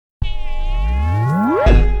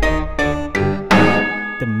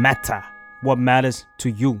matter what matters to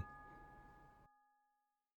you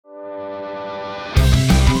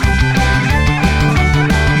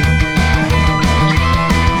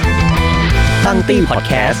ตั้งตี้พอด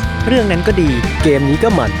แคสต์เรื่องนั้นก็ดีเกมนี้ก็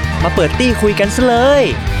มันมาเปิดตี้คุยกันซะเลย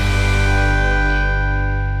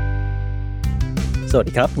สวัส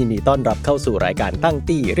ดีครับยินดีต้อนรับเข้าสู่รายการตั้ง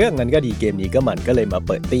ตี้เรื่องนั้นก็ดีเกมนี้ก็มันก็เลยมาเ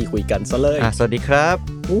ปิดตี้คุยกันซะเลยสวัสดีครับ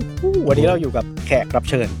วันนี้เราอยู่กับแขกรับ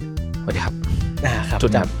เชิญสวัสดีครับครับจุ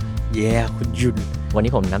นครับคุณยุนวัน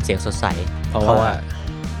นี้ผมน้ำเสียงสดใสเพราะว่า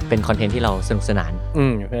เป็นคอนเทนต์ที่เราสนุกสนาน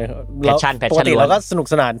แพชชั่นปกติเราก็สนุก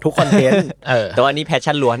สนานทุกคอนเทนต์แต่ว่าอันนี้แพช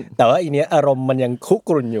ชั่นล้วนแต่ว่าอีเนี้ยอารมณ์มันยังคุก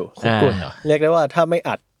รุ่นอยู่คุกรุ่นเรียกได้ว่าถ้าไม่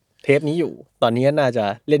อัดเทปนี้อยู่ตอนนี้น่าจะ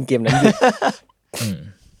เล่นเกมนั้นอยู่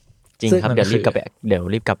จริงครับเดี๋ยวรีบก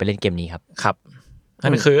ลับไปเล่นเกมนี้ครับครับนั่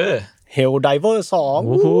นคือ Helldivers 2 โ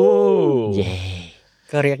อ้โหเย้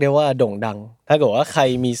ก็เรียกได้ว่าโด่งดังถ้าเกิดว่าใคร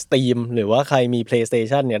มี Steam หรือว่าใครมี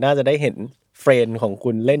PlayStation เนี่ยน่าจะได้เห็นเฟรนด์ของคุ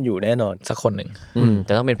ณเล่นอยู่แน่นอนสักคนหนึ่งแ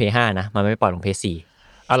ต่ต้องเป็น PS5 นะมันไม่ปล่อยลง PS4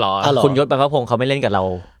 อ๋อเหรอคุณยศบรรพพงษ์เขาไม่เล่นกับเรา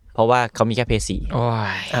เพราะว่าเขามีแค่ PS4 โอ้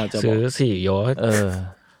ยซื้อ4ยศ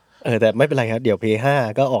แต่ไม่เป็นไรครับเดี๋ยว PS5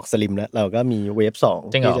 ก็ออกสลิมแล้วเราก็มีเวฟ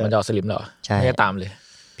2จริงเหรอมันจะออกสลิมเหรอใช่ไม่ตามเลย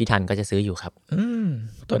พี่ทันก็จะซื้ออยู่ครับ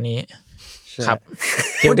ตัวนี้ครับ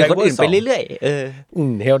พูดถึงคนอื่นไปเรื่อย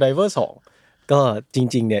ๆHelldivers 2ก็จ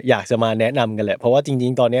ริงๆเนี่ยอยากจะมาแนะนำกันแหละเพราะว่าจริ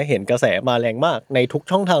งๆตอนนี้เห็นกระแสมาแรงมากในทุก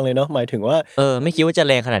ช่องทางเลยเนาะหมายถึงว่าไม่คิดว่าจะ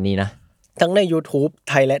แรงขนาดนี้นะทั้งใน YouTube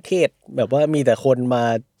ไทยและเทศแบบว่ามีแต่คนมา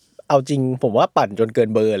เอาจริงผมว่าปั่นจนเกิน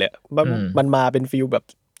เบอร์เลยมันมาเป็นฟีลแบบ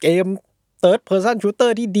เกม Third Person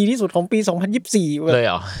Shooter ที่ดีที่สุดของปี2024เลยเ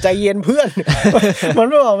หรอใจเย็นเพื่อน มัน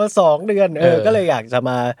ไม่ออกมา2เดือนก็เลยอยากจะม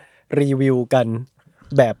ารีวิวกัน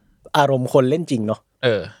แบบอารมณ์คนเล่นจริงเนาะ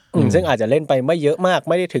ซึ่งอาจจะเล่นไปไม่เยอะมาก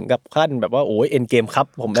ไม่ได้ถึงกับขั้นแบบว่าโอ้ยเอ็นเกมครับ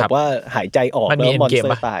ผมแบบว่าหายใจออกแล้วมอนสเตอ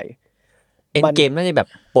ร์ตายเอ็นเกมน่าจะแบบ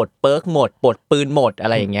ปลดเปิร์กโหมดปลดปืนโหมดอะ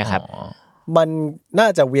ไรอย่างเงี้ยครับมันน่า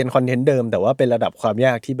จะเวียนคอนเทนต์เดิมแต่ว่าเป็นระดับความย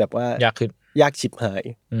ากที่แบบว่ายากขึ้นยากฉิบหาย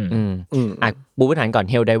ปูพื้นฐานก่อน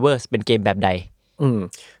Helldivers เป็นเกมแบบใด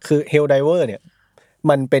คือ Helldivers เนี่ย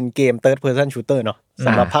มันเป็นเกม Third Person Shooter เนาะส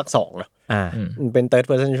ำหรับภาค2เนาะเป็น Third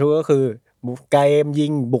Person Shooter ก็คือเกมยิ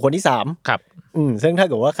งบุคคลที่3ครับซึ่งถ้า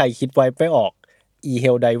เกิดว่าใครคิดไว้ไม่ออก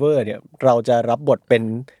Helldiver เนี่ยเราจะรับบทเป็น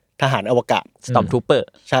ทหารอวกาศ Stormtrooper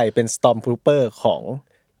ใช่เป็น Stormtrooper ของ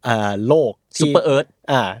โลก Super Earth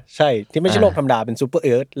ใช่ที่ไม่ใช่โลกธรรมดาเป็น Super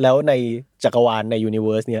Earth แล้วในจักรวาลในยูนิเว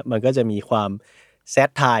อร์สเนี่ยมันก็จะมีความแซท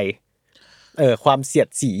ไทร์ความเสียด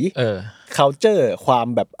สีculture ความ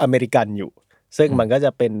แบบอเมริกันอยู่ซึ่งมันก็จ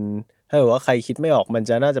ะเป็นถ้าเกิดว่าใครคิดไม่ออกมัน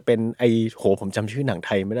จะน่าจะเป็นผมจำชื่อหนังไท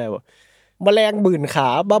ยไม่ได้ว่าแมลงบื่นขา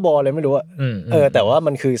บ้าบออะไรไม่รู้แต่ว่า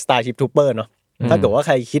มันคือ Starship Trooper เนาะถ้าเกิดว่าใ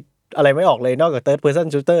ครคิดอะไรไม่ออกเลยนอกจาก Third Person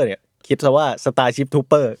Shooter เนี่ยคิดซะว่า Starship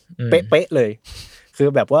Trooper เป๊ะๆเลยคือ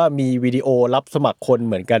แบบว่ามีวิดีโอรับสมัครคน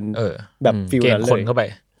เหมือนกันแบบฟีลนั้นเลยคนเข้าไป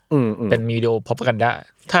เป็นวิดีโอ propaganda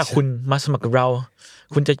ถ้าคุณมาสมัครกับเรา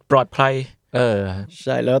คุณจะปลอดภัยใ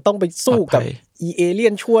ช่แล้วต้องไปสู้กับเอเลี่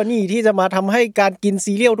ยนชั่วนี่ที่จะมาทำให้การกิน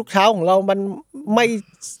ซีเรียลทุกเช้าของเรามันไม่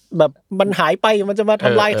แบบมันหายไปมันจะมาท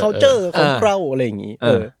ำลาย culture ของเราอะไรอย่างงี้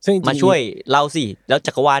ซึ่งมาช่วยเราสิแล้ว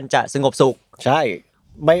จักรวาลจะสงบสุขใช่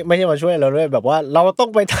ไม่ใช่มาช่วยเราด้วยแบบว่าเราต้อ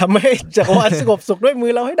งไปทำให้จักรวาลสงบสุขด้วยมื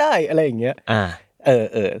อเราให้ได้อะไรอย่างเงี้ย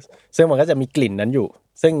ซึ่งมันก็จะมีกลิ่นนั้นอยู่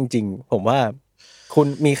ซึ่งจริงผมว่าคุณ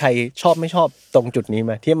มีใครชอบไม่ชอบตรงจุดนี้ไห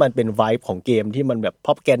มที่มันเป็นไวบ์ของเกมที่มันแบบ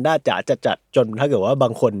พ็อปแกนด้าจ๋าจัดจนถ้าเกิดว่าบา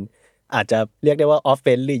งคนอาจจะเรียกได้ว่าออฟเฟ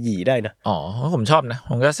นหรือหยีได้นะผมชอบนะ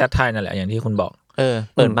ผมก็แซทไทน์นั่นแหละอย่างที่คุณบอก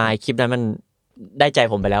เปิดมาคลิปนั้นมันได้ใจ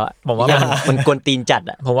ผมไปแล้วอะผมว่ามันกวนตีนจัด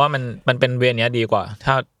อะผมว่ามันเป็นเวนี้ดีกว่า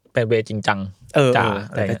ถ้าเป็นเวจริงจังจ๋า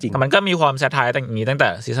แต่มันก็มีความแซทไทน์อย่างนี้ตั้งแต่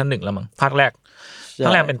ซีซั่น1แล้วมั้งภาคแรก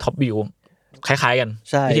เป็นท็อปวิวคล้ายๆกัน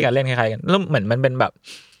วิธีการเล่นคล้ายๆกันแล้วเหมือนมันเป็นแบบ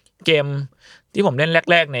เกมที่ผมเล่น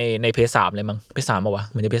แรกๆใน PS3 เลยมั้ง PS3 ป่ะวะ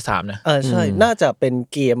เหมือนจะ PS3 นะใช่น่าจะเป็น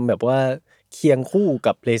เกมแบบว่าเคียงคู่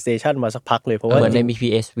กับ PlayStation มาสักพักเลยเพราะว่าเหมือนใน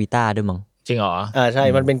PS Vita ด้วยมั้งจริงเหรอใช่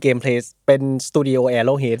มันเป็นเกมเพลย์เป็นสตูดิโอ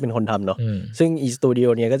Arrowhead เป็นคนทำเนาะซึ่งอีสตูดิโอ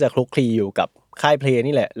เนี้ยก็จะคลุกคลีอยู่กับค่ายเพลย์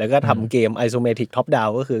นี่แหละแล้วก็ทำเกม Isometric Top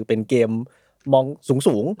Down ก็คือเป็นเกมมอง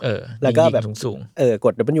สูงๆแล้วก็แบบก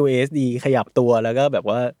ด WASD ขยับตัวแล้วก็แบบ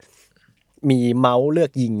ว่ามีเมาส์เลือ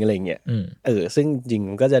กยิงอะไรเงี้ยซึ่งจริง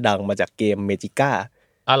ก็จะดังมาจากเกม Magica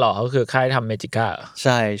เหรอก็คือค่ายทำ Magica ใ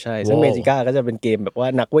ช่ๆซึ่ง Magica ก็จะเป็นเกมแบบว่า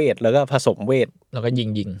นักเวทแล้วก็ผสมเวทแล้วก็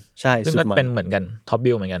ยิงใช่ซึ่งก็เป็นเหมือนกันท็อป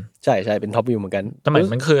วิวเหมือนกันใช่ๆเป็นท็อปวิวเหมือนกันแต่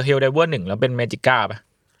มันคือ Helldivers 1แล้วเป็น Magica ป่ะ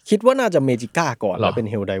คิดว่าน่าจะเมจิก้าก่อนแล้วเป็น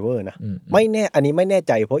Helldiver นะไม่แน่อันนี้ไม่แน่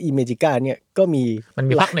ใจเพราะอีเมจิก้าเนี่ยก็มี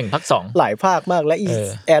ภาค1ภาค2หลายภาคมากและอี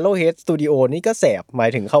Arrowhead Studio นี่ก็แสบหมาย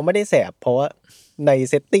ถึงเขาไม่ได้แสบเพราะว่าใน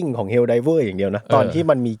เซตติ้งของ Helldiver อย่างเดียวนะตอนที่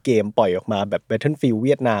มันมีเกมปล่อยออกมาแบบ Battlefield เ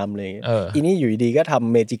วียดนามเลยอีนี่อยู่ดีๆก็ท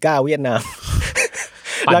ำเมจิก้าเวียดนาม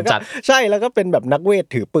แล้วก็ใช่แล้วก็เป็นแบบนักเวท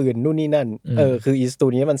ถือปืนนู่นนี่นั่นคืออีสตู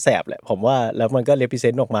นี้มันแสบแหละผมว่าแล้วมันก็เรพรีเซ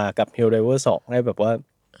นต์ออกมากับ Helldiver 2ให้แบบว่า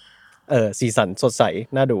สีสันสดใส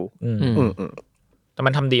น่าดูแต่มั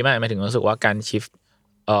นทำดีมากหมายถึงรู้สึกว่าการชิฟ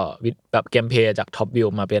แบบเกมเพลย์จากท็อปวิว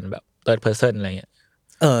มาเป็นแบบ third person อะไรเงี้ย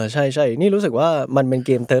ใช่ๆนี่รู้สึกว่ามันเป็นเ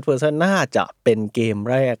กม third person น่าจะเป็นเกม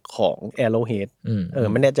แรกของ Arrowhead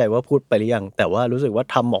ไม่แน่ใจว่าพูดไปหรือยังแต่ว่ารู้สึกว่า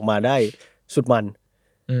ทำออกมาได้สุดมัน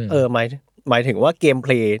หมายถึงว่าเกมเพ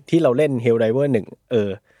ลย์ที่เราเล่น Helldiver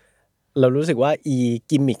 1เรารู้สึกว่าอี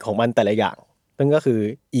กิมมิคของมันแต่ละอย่างนั่นก็คือ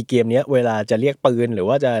อีเกมเนี้ยเวลาจะเรียกปืนหรือ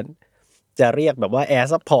ว่าจะเรียกแบบว่า Air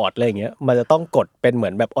Support อะไรอย่างเงี้ยมันจะต้องกดเป็นเหมื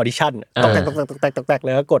อนแบบ Audition ตกแตกแ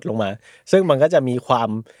ล้วก็กดลงมาซึ่งมันก็จะมีความ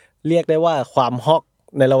เรียกได้ว่าความฮอก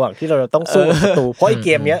ในระหว่างที่เราต้องสู้ศัตรูเพราะไอ้เก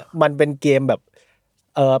มเนี้ยมันเป็นเกมแบบ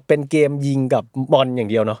เป็นเกมยิงกับมอนอย่าง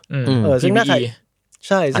เดียวเนาะซึ่งถ้าใครใ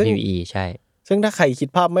ช่ซึ่ง PVE ใช่ซึ่งถ้าใครคิด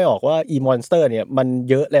ภาพไม่ออกว่าอีมอนสเตอร์เนี่ยมัน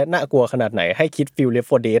เยอะและน่ากลัวขนาดไหนให้คิดฟีล Left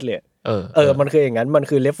 4 Dead เลยมันคืออย่างนั้นมัน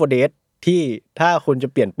คือ Left 4 Dead ที่ถ้าคุณจะ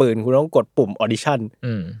เปลี่ยนปืนคุณต้องกดปุ่ม Audition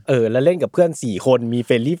แล้วเล่นกับเพื่อน4คนมี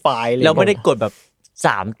Friendly Fire แล้วไม่ได้กดแบบ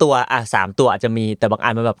3ตัว3ตัวอาจจะมีแต่บางอั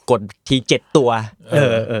นมันแบบกดที7ตัว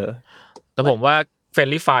แต่ผมว่า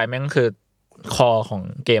Friendly Fire แม่งคือคอของ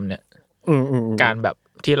เกมเนี่ยการแบบ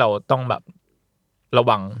ที่เราต้องแบบระ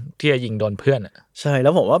วังที่จะยิงโดนเพื่อนอ่ะใช่แล้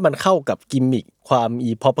วผมว่ามันเข้ากับกิมมิคความ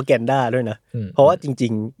propaganda ด้วยนะเพราะว่าจริ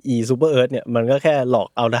งๆSuper Earth เนี่ยมันก็แค่หลอก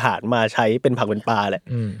เอาทหารมาใช้เป็นผักเป็นปลาแหละ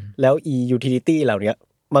แล้วutility เหล่านี้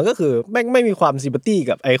มันก็คือแม่งไม่มีความ sympathy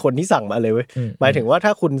กับไอ้คนที่สั่งมาเลยเว้ยหมายถึงว่าถ้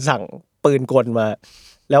าคุณสั่งปืนกลมา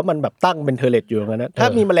แล้วมันแบบตั้งเป็นเทอร์เลตอยู่อย่างนั้นนะถ้า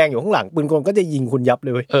มีแมลงอยู่ข้างหลังปืนกลก็จะยิงคุณยับเล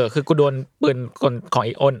ยเว้ยคือกูโดนปืนกลของ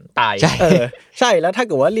อีอ้นตายใช่แล้วถ้า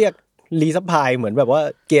เกิดว่าเรียกรีซัพพลายเหมือนแบบว่า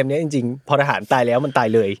เกมนี้จริงๆพอทหารตายแล้วมันตาย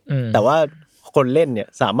เลยแต่ว่าคนเล่นเนี่ย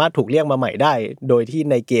สามารถถูกเรียกมาใหม่ได้โดยที่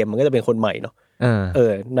ในเกมมันก็จะเป็นคนใหม่เนาะ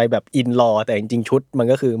ในแบบอินลอแต่จริงๆชุดมัน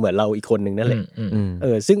ก็คือเหมือนเราอีกคนนึงนั่นแหละ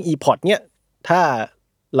ซึ่งอีพอร์ตเนี่ยถ้า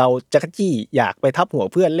เราจักรจี้อยากไปทับหัว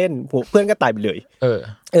เพื่อนเล่นเพื่อนก็ตายไปเลย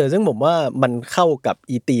ซึ่งผมว่ามันเข้ากับ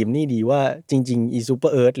อีทีมนี่ดีว่าจริงๆอีซูเปอ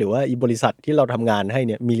ร์เอิร์ธหรือว่าอีบริษัทที่เราทำงานให้เ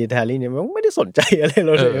นี่ยมิลิเทอรี่เนี่ยมันไม่ได้สนใจอะไรเร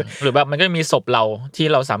าเลยหรือแบบมันก็มีศพเราที่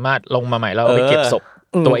เราสามารถลงมาใหม่แล้วไปเก็บศพ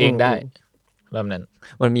ตัวเองได้รอบนั้น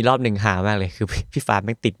มันมีรอบหนึ่งหามากเลยคือพี่ฟ้าแ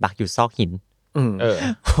ม่งติดบักอยู่ซอกหิน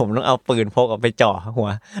ผมต้องเอาปืนพกออกไปจ่อหัว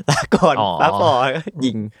ลาก่อนฟ้าฟอ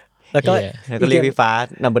ยิงแล้วก็เรียกพี่ฟ้า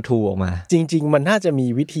number 2ออกมาจริงๆมันน่าจะมี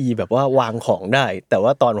วิธีแบบว่าวางของได้แต่ว่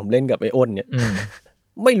าตอนผมเล่นกับไอ้อ้นเนี่ย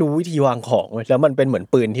ไม่รู้วิธีวางของแล้วมันเป็นเหมือน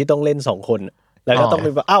ปืนที่ต้องเล่น2คนแล้วก็ต้องเป็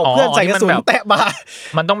นแบบเพื่อนใส่กระสุนแตะบา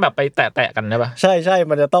มันต้องแบบไปแตะกันใช่ป่ะใช่ๆ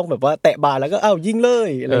มันจะต้องแบบว่าแตะบาแล้วก็ยิงเลย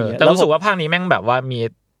อะไรอย่างเงี้ยแต่รู้สึกว่าภาคนี้แม่งแบบว่ามี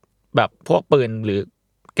แบบพวกปืนหรือ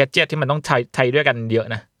แกดเจ็ตที่มันต้องใช้ด้วยกันเยอะ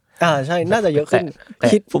นะใช่น่าจะเยอะขึ้น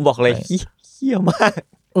คิดผมบอกเลยเหี้ยมาก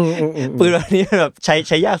ปืนแบบนี้แบบใ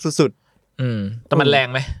ช้ยากสุดๆแต่มันแรง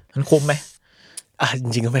ไหมมันคุ้มไหมจ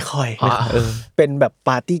ริงๆก็ไม่ค่อยเป็นแบบป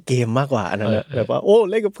าร์ตี้เกมมากกว่าอันนั้นแบบว่าโอ้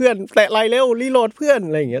เล่นกับเพื่อนแตะไหล่เร็วรีโหลดเพื่อน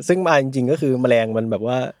อะไรอย่างเงี้ยซึ่งมาจริงๆก็คือแมลงมันแบบ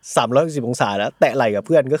ว่า360องศาแล้วแตะไหล่กับเ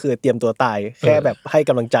พื่อนก็คือเตรียมตัวตายแค่แบบให้ก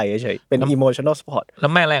ำลังใจเฉยๆเป็น emotional support แล้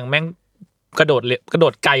วแมลงแม่งกระโด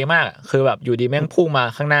ดไกลมากคือแบบอยู่ดีแม่งพุ่งมา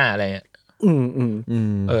ข้างหน้าอะไรเงี้ย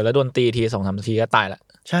แล้วโดนตีที 2-3 นาทีก็ตายละ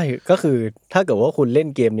ใช่ก็คือถ้าเกิดว่าคุณเล่น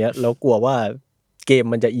เกมเนี้ยแล้วกลัวว่าเกม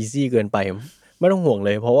มันจะอีซี่เกินไปไม่ต้องห่วงเ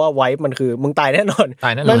ลยเพราะว่าไว้มันคือมึงตายแน่นอน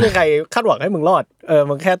ไม่มีใครคาดหวังให้มึงรอด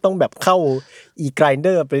มันแค่ต้องแบบเข้าอีไกรนเด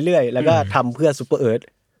อร์ไปเรื่อยแล้วก็ทำเพื่อซูเปอร์เอิร์ธ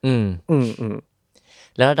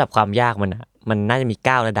แล้วระดับความยากมันน่าจะมี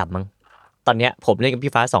9ระดับมั้งตอนเนี้ยผมเล่นกับ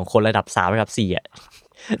พี่ฟ้า2คนระดับ3ระดับ4อ่ะ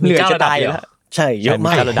เหนื่อยจะตายแล้วใช่เยอะม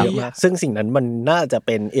ากซึ่งสิ่งนั้นมันน่าจะเ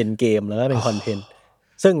ป็นเอ็นเกมแล้วก็เป็นคอนเทนต์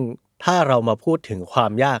ซึ่งถ้าเรามาพูดถึงควา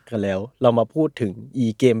มยากกันแล้วเรามาพูดถึง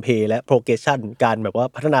เกมเพลย์และโปรเกรสชั่นการแบบว่า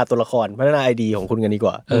พัฒนาตัวละครพัฒนา ID ของคุณกันดีก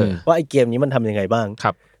ว่าว่าไอ้เกมนี้มันทำยังไงบ้างค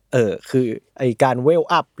รับคือไอ้การเวล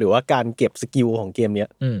อัพหรือว่าการเก็บสกิลของเกมเนี้ย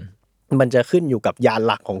มันจะขึ้นอยู่กับยาน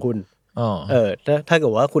หลักของคุณถ้าเกิ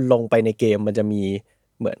ดว่าคุณลงไปในเกมมันจะมี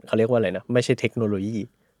เหมือนเขาเรียกว่าอะไรนะไม่ใช่เทคโนโลยี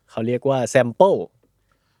เขาเรียกว่าแซมเปิล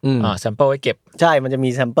แซมเปิลไว้เก็บใช่มันจะมี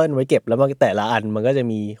แซมเปิลไว้เก็บแล้วมันแต่ละอันมันก็จะ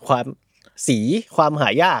มีความสีความหา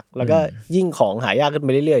ยากแล้วก็ยิ่งของหายากขึ้นไป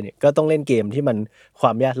เรื่อยๆเนี่ยก็ต้องเล่นเกมที่มันคว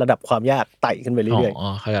ามยากระดับความยากไต่ขึ้นไปเรื่อย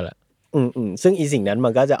ๆเข้าใจละซึ่งอีสิ่งนั้นมั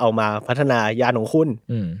นก็จะเอามาพัฒนายานของคุณ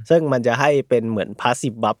ซึ่งมันจะให้เป็นเหมือนพาสซี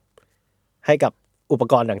ฟบัฟให้กับ อุป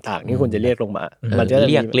กรณ์ต่างๆที่คุณจะเรียกลงมามันจะเ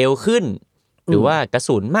รียกเร็วขึ้นหรือว่ากระ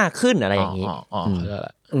สุนมากขึ้นอะไรอย่างนี้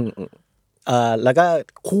แล้วก็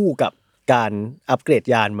คู่กับการอัปเกรด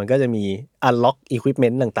ยานมันก็จะมี unlock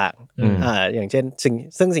equipment ต่างๆอย่างเช่น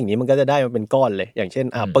ซึ่งสิ่งนี้มันก็จะได้มาเป็นก้อนเลยอย่างเช่น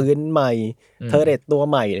ปืนใหม่เทอร์เรตตัว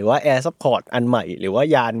ใหม่หรือว่า air support อันใหม่หรือว่า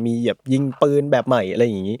ยานมีแบบยิงปืนแบบใหม่อะไรอ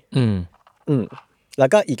ย่างนี้แล้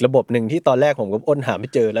วก็อีกระบบหนึ่งที่ตอนแรกผมก็อ้นหาไม่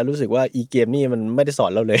เจอแล้วรู้สึกว่าอีเกมนี่มันไม่ได้สอ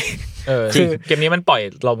นเราเลยคือเกมนี้มันปล่อย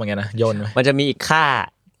เราเหมือนกันนะโยนมันจะมีอีกค่า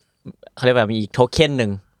เขาเรียกว่ามีอีกโทเค็นนึ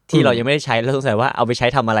งที่เรายังไม่ได้ใช้แล้วสงสัยว่าเอาไปใช้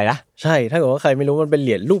ทำอะไรนะใช่ถ้าเกิดว่าใครไม่รู้มันเป็นเห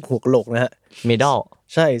รียญรูปหัวกะโหลกนะฮะเมดัล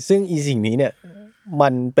ใช่ซึ่งอีสิ่งนี้เนี่ยมั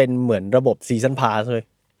นเป็นเหมือนระบบซีซั่นพาสเลย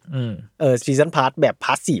ซีซั่นพาสแบบพ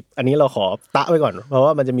าสซีฟอันนี้เราขอตะไว้ก่อนเพราะว่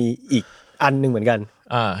ามันจะมีอีกอันนึงเหมือนกัน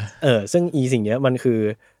ซึ่งอีสิ่งนี้มันคือ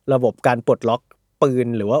ระบบการปลดล็อกปืน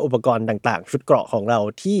หรือว่าอุปกรณ์ต่างๆชุดเกราะของเรา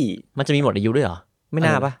ที่มันจะมีหมดอายุด้วยเหรอไม่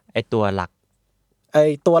น่าป่ะไอตัวหลัก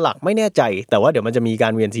ไม่แน่ใจแต่ว่าเดี๋ยวมันจะมีกา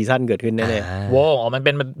รเวียนซีซั่นเกิดขึ้นแน่ๆว้าวมันเ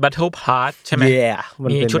ป็น Battle Pass ใช่ไหม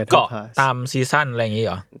มีชุดเกราะตามซีซั่นอะไรอย่างงี้เ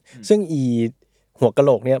หรอซึ่งหัวกะโหล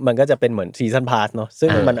กเนี่ยมันก็จะเป็นเหมือนซีซั่นพาสเนาะซึ่ง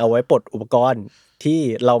มันเอาไว้ปลดอุปกรณ์ที่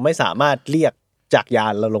เราไม่สามารถเรียกจากยา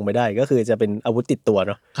นเราลงไปได้ก็คือจะเป็นอาวุธติดตัวเ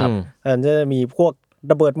นาะมันจะมีพวก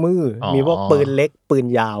ระเบิดมือมีพวกปืนเล็กปืน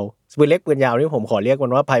ยาวปืนเล็กปืนยาวนี่ผมขอเรียกมั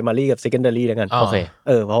นว่า primary กับ secondary แล้วกันโอเค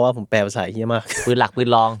เพราะว่าผมแปลภาษาเหี้ยมากปืนหลักปืน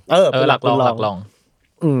รองปืนหลักปืนรอง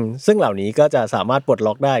ซึ่งเหล่านี้ก็จะสามารถปลด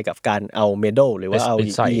ล็อกได้กับการเอาเมดัลหรือว่าเอา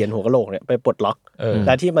เหรียญหัวกะโหลกเนี่ยไปปลดล็อกแ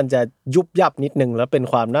ต่ที่มันจะยุบยับนิดนึงแล้วเป็น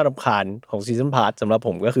ความน่ารำคาญของซีซั่นพาสสำหรับผ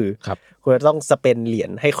มก็คือคุณจะต้องสเปนเหรียญ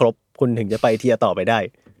ให้ครบคุณถึงจะไปเทียร์ต่อไปได้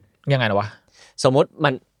ยังไงนะวะสมมติมั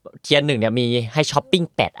นเทียร์1เนี่ยมีให้ช้อปปิ้ง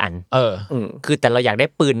8อันคือแต่เราอยากได้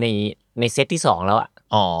ปืนในเซตที่2แล้วอ่ะ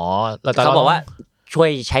เขาบอกว่าช่วย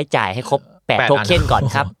ใช้จ่ายให้ครบ8โทเค็นก่อน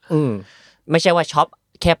ครับไม่ใช่ว่าช็อป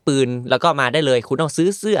แค่ปืนแล้วก็มาได้เลยคุณต้องซื้อ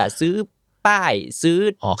เสื้อซื้อป้ายซื้อ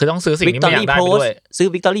คือต้องซื้อสิ่งที่ไม่อยากได้ด้วยซื้อ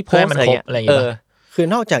Victory Post อะไรอย่างเงี้ยคือ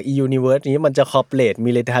นอกจาก Universe นี้มันจะ corporate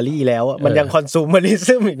military แล้วมันยัง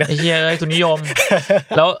consumerism อีกนะไอ้เหี้ยทุนนิยม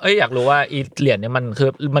แล้วอยากรู้ว่าอีเหรียญเนี่ยมัน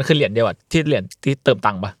คือเหรียญเดียวอ่ะที่เหรียญที่เติม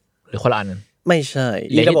ตังค์ป่ะหรือคนละอันไม่ใช่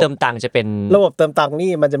เหรียญที่เติมตังค์จะเป็นระบบเติมตังค์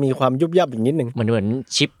นี่มันจะมีความยุบยับอีกนิดนึงเหมือน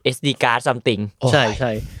ชิป SD card something ใ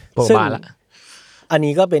ช่ๆซึ่งอัน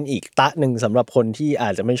นี้ก็เป็นอีกตะหนึ่งสำหรับคนที่อา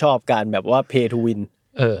จจะไม่ชอบการแบบว่า pay to win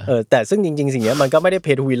แต่ซึ่งจริงๆสิ่งนี้มันก็ไม่ได้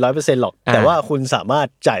pay to win 100% หรอกแต่ว่าคุณสามารถ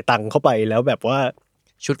จ่ายตังค์เข้าไปแล้วแบบว่า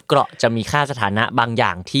ชุดเกราะจะมีค่าสถานะบางอย่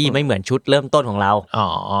างที่ไม่เหมือนชุดเริ่มต้นของเรา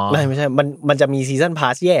ไม่ใช่มันจะมีซีซั่นพา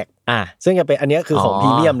สแยกซึ่งจะเป็นอันนี้คือของพรี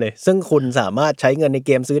เมียมเลยซึ่งคุณสามารถใช้เงินในเ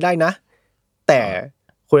กมซื้อได้นะแต่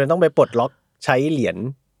คุณจะต้องไปปลดล็อกใช้เหรียญ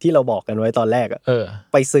ที่เราบอกกันไว้ตอนแรก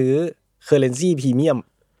ไปซื้อ currency premium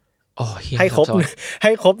ให้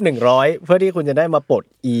ครบ100เพื่อที่คุณจะได้มาปลด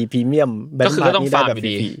e premium ก็คือต้องฟาร์มอยู่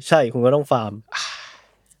ดีใช่คุณก็ต้องฟาร์ม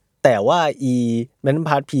แต่ว่า e Battle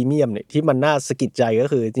Pass Premium เนี่ยที่มันน่าสะกิดใจก็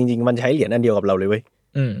คือจริงๆมันใช้เหรียญอันเดียวกับเราเลยเว้ย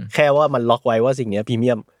แค่ว่ามันล็อกไว้ว่าสิ่งนี้พรีเมี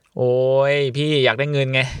ยมโอ้ยพี่อยากได้เงิน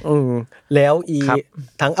ไงแล้ว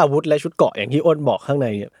ทั้งอาวุธและชุดเกราะอย่างที่อ้นบอกข้างใน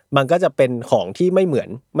เนี่ยมันก็จะเป็นของที่ไม่เหมือน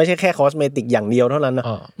ไม่ใช่แค่คอสเมติกอย่างเดียวเท่านั้นนะ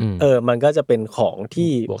มันก็จะเป็นของ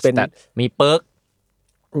ที่เป็นมีเปิร์ก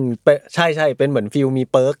ใช่ๆเป็นเหมือนฟิลมี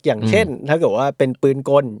เปิร์กอย่างเช่นถ้าเกิดว่าเป็นปืน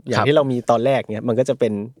กลอย่างที่เรามีตอนแรกเนี่ยมันก็จะเป็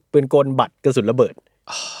นปืนกลบัตรกระสุนระเบิด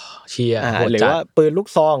เชียร์หรือว่าปืนลูก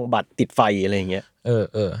ซองบัตรติดไฟอะไรอย่างเงี้ย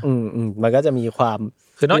มันก็จะมีความ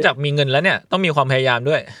คือนอกจากมีเงินแล้วเนี่ยต้องมีความพยายาม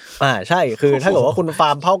ด้วยใช่คือถ้าเกิดว่าคุณฟา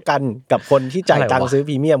ร์มเท่ากันกับคนที่จ่ายตังค์ซื้อพ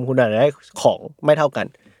รีเมียมคุณอาจจะได้ของไม่เท่ากัน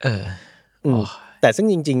แต่ซึ่ง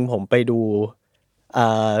จริงๆผมไปดู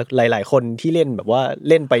หลายๆคนที่เล่นแบบว่า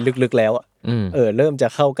เล่นไปลึกๆแล้วเริ่มจะ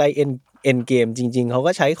เข้าใกล้เอ็นเกมจริงๆเขา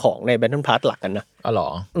ก็ใช้ของใน Battle Pass หลักกันนะหรอ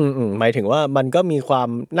หมายถึงว่ามันก็มีความ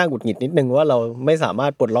น่าหงุดหงิดนิดนึงว่าเราไม่สามาร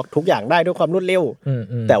ถปลดล็อกทุกอย่างได้ด้วยความรวดเร็ว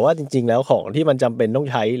แต่ว่าจริงๆแล้วของที่มันจำเป็นต้อง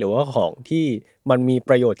ใช้หรือว่าของที่มันมีป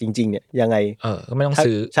ระโยชน์จริงๆเนี่ยยังไงก็ไม่ต้อง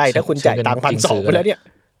ซื้อใช่ถ้าคุณจ่ายตังค์ 1,200 ไปแล้วเนี่ย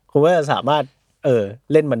คุณก็สามารถ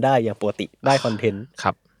เล่นมันได้อย่างปกติได้คอนเทนต์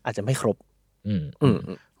อาจจะไม่ครบ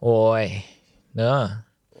โอ้ยเนอะ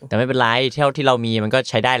แต่ไม่เป็นไรเท่าที่เรามีมันก็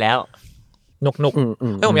ใช้ได้แล้วนุก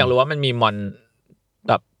ผมอยากรู้ว่ามันมีมอน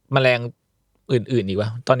แบบแมลงอื่นๆอีกวะ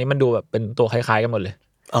ตอนนี้มันดูแบบเป็นตัวคล้ายๆกันหมดเลย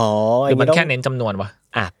หรือมันแค่เน้นจำนวนวะ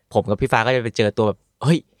ผมกับพี่ฟ้าก็จะไปเจอตัวแบบเ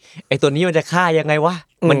ฮ้ยไอตัวนี้มันจะฆ่ายังไงวะ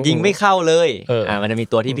มันยิงไม่เข้าเลยมันจะมี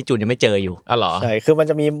ตัวที่พี่จูนยังไม่เจออยู่เหรอใช่คือมัน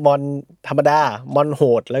จะมีมอนธรรมดามอนโห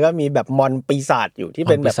ดแล้วก็มีแบบมอนปีศาจอยู่ที่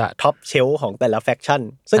เป็นแบบท็อปเชลของแต่ละแฟคชั่น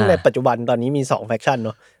ซึ่งในปัจจุบันตอนนี้มี2แฟคชั่นเน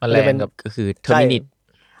าะมันจะเป็นก็คือเทอร์มินิต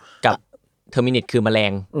กับเทอร์มินิตคือแมล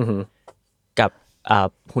งกับ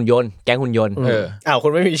หุ่นยนต์แก๊งหุ่นยนต์คุ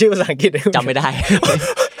ณไม่มีชื่อภาษาอังกฤษจำไม่ได้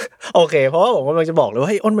โอเคเพราะว่าผมกำลังจะบอกเลยว่า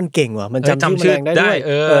เฮ้ยอ้นมันเก่งว่ะมันจำชื่อแมลงได้ด้วย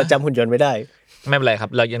จำหุ่นยนต์ไม่ได้ไม่เป็นไรครับ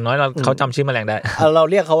เราอย่างน้อยเขาจำชื่อแมลงได้เรา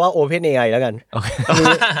เรียกเขาว่า OpenAI แล้วกัน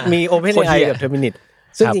มี OpenAI กับ Terminate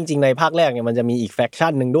ซึ่งจริงๆในภาคแรกเนี่ยมันจะมีอีกแฟคชั่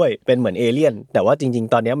นนึงด้วยเป็นเหมือนเอเลี่ยนแต่ว่าจริง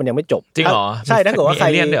ๆตอนนี้มันยังไม่จบจริงเหรอใช่ถ้าเกิดว่าใค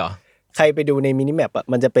รไปดูในมินิแมปอ่ะ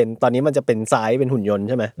มันจะเป็นตอนนี้มันจะเป็นซ้ายเป็นหุ่นยนต์ใ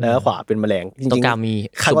ช่ไหมแล้วขวาเป็นแมลงจริงๆมี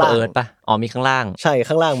ซูเปอร์เอิร์ธป่ะอ๋อมีข้างล่างใช่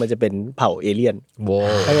ข้างล่างมันจะเป็นเผ่าเอเลี่ยน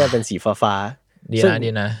ข้างล่างเป็นสีฟ้าดี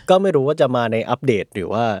นะก็ไม่รู้ว่าจะมาในอัปเดตหรือ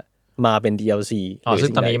ว่ามาเป็น DLC ซึ่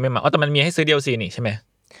งตอนนี้ยังไม่มาแต่มันมีให้ซื้อ DLC นี่ใช่ไหม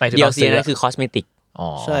DLC นั่นคือคอสเมติก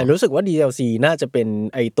ใช่รู้สึกว่า DLC น่าจะเป็น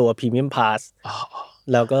ไอตัว Premium Pass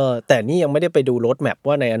แล้วก็แต่นี่ยังไม่ได้ไปดูโรดแมป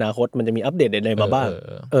ว่าในอนาคตมันจะมีอัปเดตอะไรมาบ้าง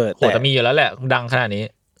แต่จะมีอยู่แล้วแหละดังขนาดนี้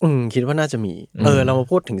คิดว่าน่าจะมีเรามา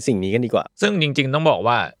พูดถึงสิ่งนี้กันดีกว่าซึ่งจริงๆต้องบอก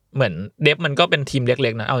ว่าเหมือนเดฟมันก็เป็นทีมเล็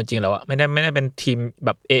กๆนะเอาจริงๆแล้วอะไม่ได้เป็นทีมแบ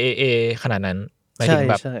บ AAA ขนาดนั้นหมายถึง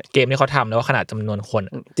แบบเกมที่เขาทำแล้วว่าขนาดจำนวนคน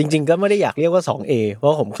จริงๆก็ไม่ได้อยากเรียกว่า 2A เพรา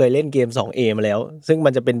ะผมเคยเล่นเกม 2A มาแล้วซึ่งมั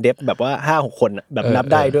นจะเป็นเดฟแบบว่า 5-6 คนแบบนับ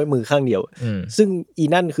ได้ด้วยมือข้างเดียวซึ่งอี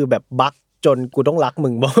นั่นคือแบบบั๊กจนกูต้องรักมึ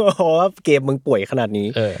งเพราะว่าเกมมึงป่วยขนาดนี้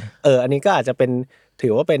อันนี้ก็อาจจะเป็นถื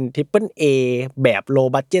อว่าเป็น Triple A แบบโล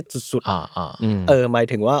บัดเจ็ตสุดๆหมาย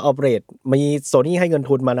ถึงว่าออเปเรตมี Sony ให้เงิน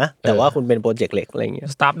ทุนมานะแต่ว่าคุณเป็นโปรเจกต์เล็กอะไรอย่างเงี้ย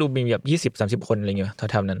สตาฟดูมีแบบ 20-30 คนอะไรอย่างเงี้ยแ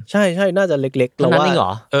ถวๆนั้นใช่ๆน่าจะเล็กๆเราว่าเหร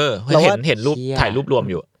อเห็นรูปถ่ายรูปรวม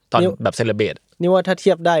อยู่ตอนแบบเซเลเบรตนี่ว่าถ้าเ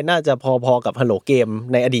ทียบได้น่าจะพอๆกับ Hello Game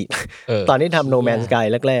ในอดีตตอนที่ทำ No Man's Sky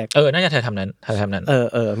แรกๆน่าจะทำนั้น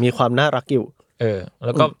มีความน่ารักอยู่แ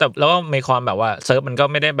ล้วก็มีความแบบว่าเซิร์ฟมันก็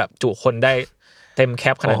ไม่ได้แบบจุคนได้เต็มแค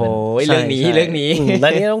ปขนาดนั้นโอ้ยเรื่องนี้แล้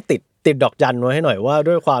วนี่ต้องติดดอกจันไว้ให้หน่อยว่า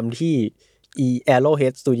ด้วยความที่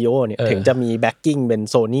Arrowhead Studio เนี่ยถึงจะมีแบ็คกิ้งเป็น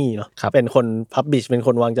Sony เนาะเป็นคนพับบิชเป็นค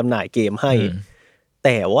นวางจำหน่ายเกมให้แ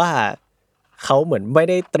ต่ว่าเขาเหมือนไม่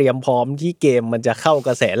ได้เตรียมพร้อมที่เกมมันจะเข้าก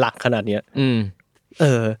ระแสหลักขนาดเนี้ย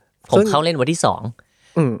ผมเข้าเล่นวันที่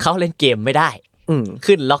2เข้าเล่นเกมไม่ได้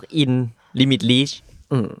ขึ้นล็อกอินลิมิตลีช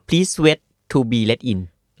please wait to be let in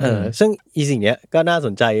ซึ่งสิ่งเนี้ยก็น่าส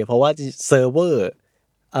นใจเพราะว่าเซิร์ฟเวอ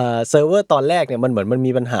ร์ตอนแรกเนี่ยมันเหมือนมัน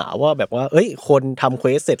มีปัญหาว่าแบบว่าคนทำเคว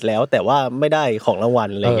สเสร็จแล้วแต่ว่าไม่ได้ของรางวัล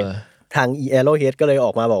อะไรเงี้ยทาง Arrowhead ก็เลยอ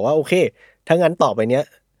อกมาบอกว่าโอเคถ้างั้นต่อไปเนี้ย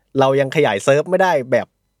เรายังขยายเซิร์ฟไม่ได้แบบ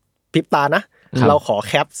พริบตานะเราขอ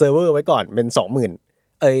แคปเซิร์ฟเวอร์ไว้ก่อนเป็น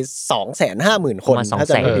 250,000 คนถ้า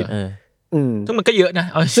จำไม่ผิดซึ่งมันก็เยอะนะ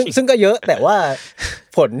ซึ่งก็เยอะแต่ว่า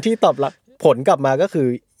ผลที่ตอบรับผลกลับมาก็คือ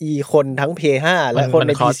คนทั้ง Play 5และคนใ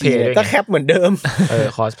น PC เนี่ยก็แคปเหมือนเดิม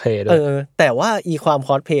คอสเพลย์ด้วยแต่ว่าความค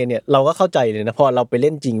อสเพลย์เนี่ยเราก็เข้าใจเลยนะพอเราไปเ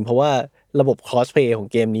ล่นจริงเพราะว่าระบบคอสเพลย์ของ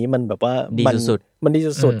เกมนี้มันแบบว่ามันดี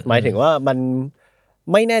สุดหมายถึงว่ามัน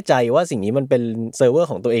ไม่แน่ใจว่าสิ่งนี้มันเป็นเซิร์ฟเวอร์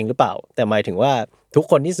ของตัวเองหรือเปล่าแต่หมายถึงว่าทุก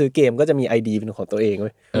คนที่ซื้อเกมก็จะมี ID เป็นของตัวเองเ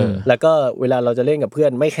ว้ยแล้วก็เวลาเราจะเล่นกับเพื่อ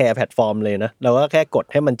นไม่แคร์แพลตฟอร์มเลยนะเราก็แค่กด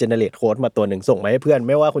ให้มันเจเนเรตโค้ดมาตัวหนึ่งส่งมาให้เพื่อน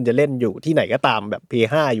ไม่ว่าคุณจะเล่นอยู่ที่ไหนก็ตามแบบ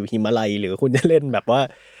P5 อยู่หิมาลัยหรือคุณจะเล่นแบบว่า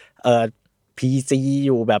PC อ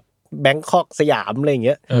ยู่แบบแบงคอกสยามอะไรอย่างเ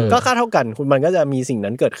งี้ยก็ค่าเท่ากันคุณมันก็จะมีสิ่ง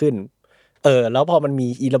นั้นเกิดขึ้นแล้วพอมันมี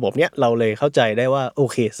ระบบเนี้ยเราเลยเข้าใจได้ว่าโอ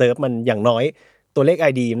เคเซิร์ฟมันอย่างน้อยตัวเลข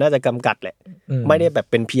ID น่าจะกำกัดแหละไม่ได้แบบ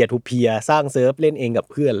เป็นเพียร์ทูเพียร์สร้างเซิร์ฟเล่นเองกับ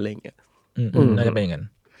เพื่อนอะไรอย่างเงี้ยน่าจะเป็นอย่างนั้น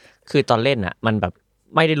คือตอนเล่นอ่ะมันแบบ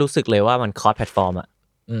ไม่ได้รู้สึกเลยว่ามันคอสแพลตฟอร์มอ่ะ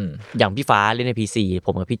อย่างพี่ฟ้าเล่นใน PC ผ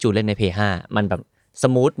มกับพี่จูเล่นใน PS5 มันแบบส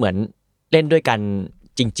มูทเหมือนเล่นด้วยกัน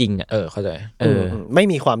จริงๆอ่ะเข้าใจไม่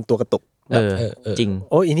มีความตัวกระตุกจริง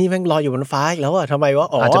โอ้อีนี่แม่งลอยอยู่บนฟ้าอีกแล้วอ่ะทำไมวะ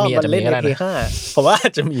มันเล่นใน PS5 ผมว่าอา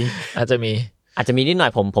จจะมีนิดหน่อ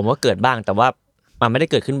ยผมว่าเกิดบ้างแต่ว่ามันไม่ได้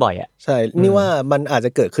เกิดขึ้นบ่อยอ่ะใช่นี่ว่ามันอาจจะ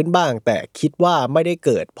เกิดขึ้นบ้างแต่คิดว่าไม่ได้เ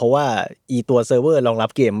กิดเพราะว่าตัวเซิร์ฟเวอร์รองรับ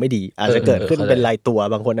เกมไม่ดีอาจจะเกิดขึ้นเป็นรายตัว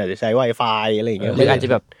บางคนอาจจะใช้ Wi-Fi อะไรอย่างเงี้ยหรืออาจจะ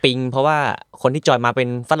แบบปิงเพราะว่าคนที่จอยมาเป็น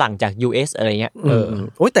ฝรั่งจาก US อะไรเงี้ย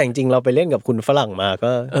โอ้ยแต่จริงๆเราไปเล่นกับคุณฝรั่งมา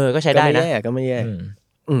ก็ใช้ได้นะก็ไม่แย่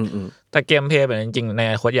แต่เกมเพลย์แบบจริงๆใน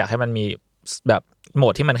อนาคตอยากให้มันมีแบบโหม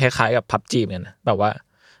ดที่มันคล้ายๆกับ PUBG เนี่ยนะแบบว่า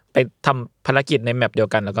ไปทำภารกิจในแมปเดียว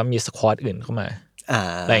กันแล้วก็มีสควอตอื่นเข้ามา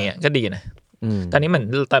อะไรเงี้ยก็ดีนะตอนนี้เหมือน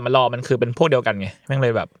แต่มันรอมันคือเป็นพวกเดียวกันไงแม่งเล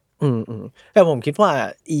ยแบบแต่ผมคิดว่า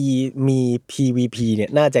มี PVP เนี่ย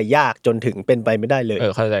น่าจะยากจนถึงเป็นไปไม่ได้เลย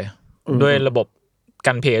เข้าใจด้วยระบบก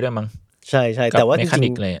ารเพลย์ด้วยมั้งใช่ๆแต่ว่าจ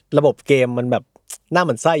ริงๆระบบเกมมันแบบหน้า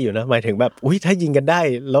มันไส้อยู่นะหมายถึงแบบอุ้ยถ้ายิงกันได้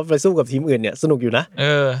แล้วไปสู้กับทีมอื่นเนี่ยสนุกอยู่นะ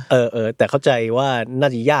แต่เข้าใจว่าน่า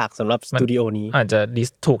จะยากสำหรับสตูดิโอนี้อาจจะ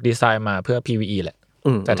ถูกดีไซน์มาเพื่อ PVE แหละ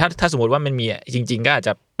แต่ถ้าสมมติว่ามันมีจริงๆก็อาจจ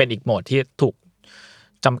ะเป็นอีกโหมดที่ถูก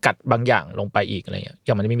จำกัดบางอย่างลงไปอีกอะไรเงี้ยอ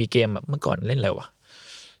ย่างมันไม่มีเกมแบบเมื่อก่อนเล่นอะไรวะ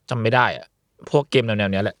จำไม่ได้อะพวกเกมแน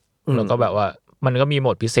วๆนี้แหละแล้วก็แบบว่า มันก็มีโหม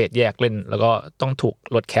ดพิเศษแยกเล่นแล้วก็ต้องถูก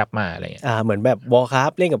ลดแคปมาอะไรเงี้ยเหมือนแบบวอลครา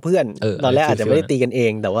ฟเล่นกับเพื่อนตอนแรกอาจจะไม่ได้ตีกันเอ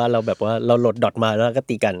งแต่ว่าเราแบบว่าเราโหลดดอทมาแล้วก็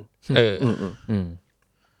ตีกัน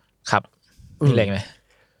ครับมีอะไรไหม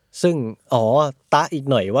ซึ่งตะอีก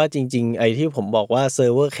หน่อยว่าจริงๆไอ้ที่ผมบอกว่าเซิ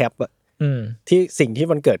ร์ฟเวอร์แคปที่สิ่งที่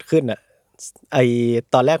มันเกิดขึ้นอ่ะไอ้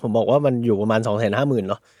ตอนแรกผมบอกว่ามันอยู่ประมาณ 250,000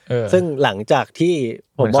 เนาะซึ่งหลังจากที่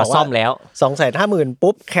ผมบอกว่าซ่อมแล้ว 250,000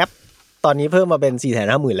 ปุ๊บแคปตอนนี้เพิ่มมาเป็น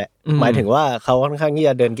 450,000 แล้วหมายถึงว่าเขาค่อนข้างที่จ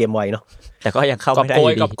ะเดินเกมไวเนาะแต่ก็ยังเข้าไม่ได้อยู่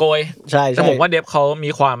ดีกับโกยใช่แต่ผมว่าเดฟเขามี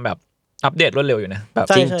ความแบบอัปเดตรวดเร็วอยู่นะแบบ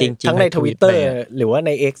จริงๆทั้งใน Twitter หรือว่าใ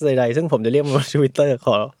น X ใดๆซึ่งผมจะเรียกมันว่า Twitter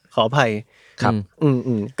ขออภัยครับ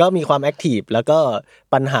ก็มีความแอคทีฟแล้วก็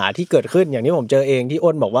ปัญหาที่เกิดขึ้นอย่างที่ผมเจอเองที่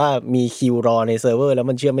อ้นบอกว่ามีคิวรอในเซิร์ฟเวอร์แล้ว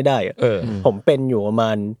มันเชื่อมไม่ได้ผมเป็นอยู่ประมา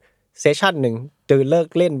ณเซสชั่นนึงจะเลิก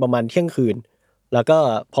เล่นประมาณเที่ยงคืนแล้วก็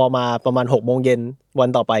พอมาประมาณ 6:00 นวัน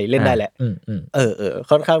ต่อไปเล่นได้แหละ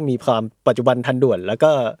ค่อนข้างมีความปัจจุบันทันด่วนแล้ว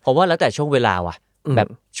ก็ผมว่าแล้วแต่ช่วงเวลาว่ะแบบ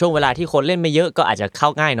ช่วงเวลาที่คนเล่นไม่เยอะก็อาจจะเข้า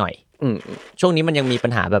ง่ายหน่อยช่วงนี้มันยังมีปั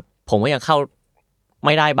ญหาแบบผมว่ายังเข้าไ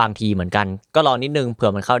ม่ได้บางทีเหมือนกันก็รอนิดนึงเผื่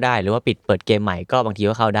อมันเข้าได้หรือว่าเปิดเกมใหม่ก็บางที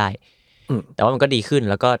ก็เข้าได้แต่ว่ามันก็ดีขึ้น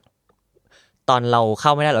แล้วก็ตอนเราเข้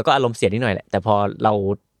าไม่ได้เราก็อารมณ์เสียนิดหน่อยแหละแต่พอเรา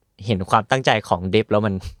เห็นความตั้งใจของเดฟแล้ว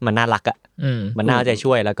มันน่ารักอ่ะมันน่าจะ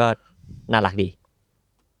ช่วยแล้วก็น่ารักดี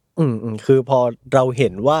คือพอเราเห็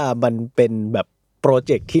นว่ามันเป็นแบบโปรเ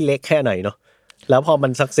จกต์ที่เล็กแค่ไหนเนาะแล้วพอมั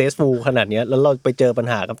น successful ขนาดนี้แล้วเราไปเจอปัญ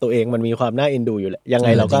หากับตัวเองมันมีความน่าเอ็นดูอยู่แหละยังไง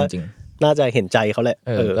เราก็น่าจะเห็นใจเขาแหละ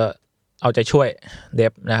ก็เอาใจช่วยเด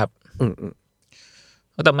ฟนะครับ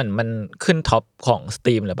แต่มันขึ้นท็อปของ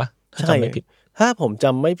Steam เลยปะถ้าจำไม่ผิดถ้าผมจ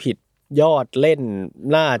ำไม่ผิดยอดเล่น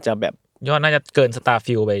น่าจะแบบยอดน่าจะเกิน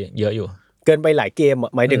Starfield ไปเยอะอยู่เกินไปหลายเกมอ่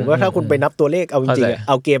ะหมายถึงว่าถ้าคุณไปนับตัวเลขเอาจริงๆเ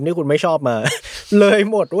อาเกมที่คุณไม่ชอบมาเลย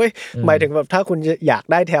หมดเว้ยหมายถึงแบบถ้าคุณอยาก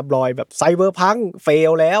ได้แท็บลอยแบบไซเบอร์พังเฟ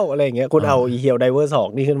ลแล้วอะไรอย่างเงี้ยคุณเอาอีเฮียลไดเวอร์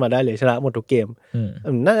2นี่ขึ้นมาได้เลยชนะหมดทุกเกม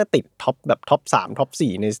น่าจะติดท็อปแบบท็อป3ท็อป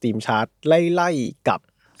4ใน Steam Chart ไล่ๆกับ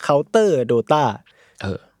Counter Dota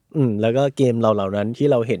แล้วก็เกมเหล่านั้นที่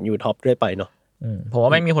เราเห็นอยู่ท็อปเรื่อยไปเนาะผมว่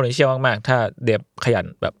าไม่มี potential มากๆถ้าเดฟขยัน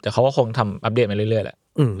แบบแต่เขาก็คงทำอัปเดตมาเรื่อยๆแหละ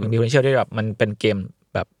มี potential ที่แบบมันเป็นเกม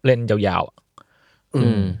แบบเล่นยาว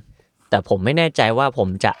ๆแต่ผมไม่แน่ใจว่าผม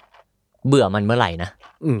จะเบื่อมันเมื่อไหร่นะ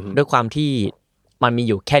ด้วยความที่มันมีอ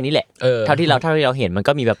ยู่แค่นี้แหละเท่าที่เราเห็นมัน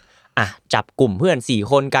ก็มีแบบจับกลุ่มเพื่อน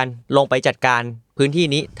4คนกันลงไปจัดการพื้นที่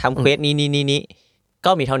นี้ทำเควสนี้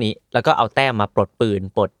ก็มีเท่านี้แล้วก็เอาแต้มมาปลดปืน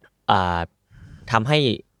ปลดทำให้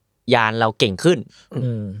ยานเราเก่งขึ้น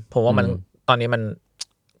ผมว่ามันตอนนี้มัน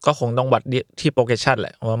ก็คงต้องวัดที่โปรเกรสชั่นแหล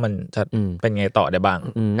ะว่ามันจะเป็นไงต่อได้บ้าง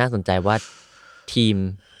น่าสนใจว่าทีม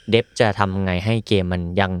เดฟจะทำไงให้เกมมัน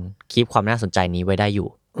ยังคีปความน่าสนใจนี้ไว้ได้อยู่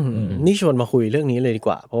นี่ชวนมาคุยเรื่องนี้เลยดีก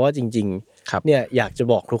ว่าเพราะว่าจริงๆเนี่ยอยากจะ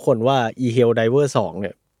บอกทุกคนว่า Helldivers 2เ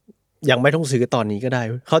นี่ยยังไม่ต้องซื้อตอนนี้ก็ได้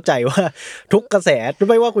เข้าใจว่าทุกกระแส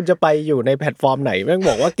ไม่ว่าคุณจะไปอยู่ในแพลตฟอร์มไหนแม่ง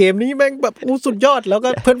บอกว่าเกมนี้แม่งแบบสุดยอดแล้วก็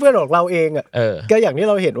เพื่อนๆของเราเองอ่ะก็อย่างที่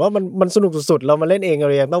เราเห็นว่ามันสนุกสุดๆเรามาเล่นเอง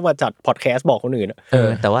เรายังต้องมาจัดพอดแคสต์บอกคนอื่น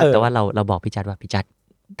แต่ว่าเราบอกพี่จัดว่าพี่จัด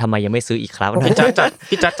ทำไมยังไม่ซื้ออีกครับพี่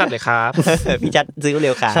จัดเลยครับพี่จัดซื้อเ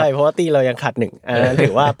ร็วครับใช่เพราะว่าตีเรายังขาด1อันนั้นถื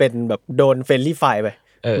อว่าเป็นแบบโดนเฟรนลี่ไฟไป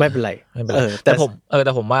ไม่เป็นไรแต่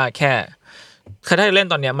ผมว่าแค่คือถ้าเล่น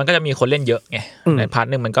ตอนเนี้ยมันก็จะมีคนเล่นเยอะไงในพาร์ท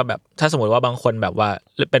นึงมันก็แบบถ้าสมมติว่าบางคนแบบว่า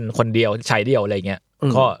เป็นคนเดียวชายเดียวอะไรเงี้ย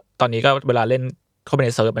ก็ตอนนี้ก็เวลาเล่นเข้าไปใน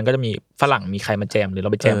เซิร์ฟมันก็จะมีฝรั่งมีใครมาแจมหรือเร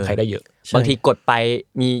าไปแจมใครได้เยอะบางทีกดไป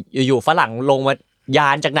มีอยู่ๆฝรั่งลงมายา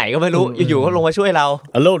นจากไหนก็ไม่รู้อยู่ๆก็ลงมาช่วยเรา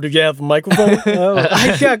Hello do you have microphone ไอ้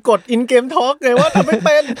แค่กด in game talk ไงว่าทำไม่เ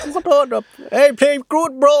ป็นขอโทษแบบ Hey play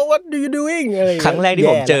good bro what do you doing อะไรครั้งแรกที่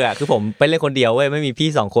ผมเจอคือผมไปเล่นคนเดียวเว้ยไม่มีพี่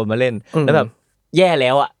2คนมาเล่นแล้วแบบแย่แ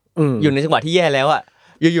ล้วอ่ะอยู่ในจังหวะที่แย่แล้วอ่ะ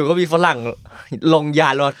อยู่ๆก็มีฝรั่งลงยา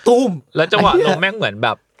นลงตุ้มแล้วจังหวะลงแม่งเหมือนแบ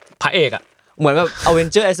บพระเอกอ่ะเหมือนแบบ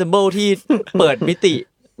Avenger Assemble ที่เปิดมิติ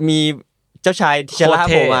มีเจ้าชายทิชาร่าโ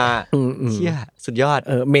ผล่มาเชี่ยสุดยอด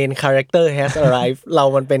main character has arrived เรา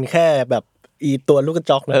มันเป็นแค่แบบอีตัวลูกกระ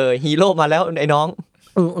จอกนะฮีโร่มาแล้วไอ้น้อง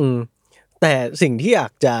แต่สิ่งที่อยา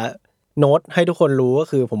กจะโน้ตให้ทุกคนรู้ก็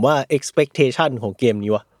คือผมว่า expectation ของเกม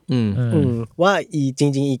นี้ว่ะว่าจ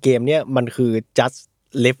ริงๆอีเกมเนี้ยมันคือ just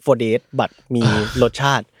Left 4 Dead บัตมีรสช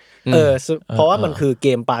าติเพราะว่ามันคือเก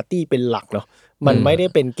มปาร์ตี้เป็นหลักเนาะมันไม่ได้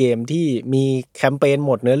เป็นเกมที่มีแคมเปญห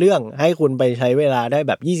มดเนื้อเรื่องให้คุณไปใช้เวลาได้แ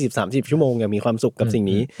บบ 20-30 ชั่วโมงอย่างมีความสุขกับสิ่ง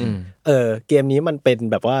นี้เกมนี้มันเป็น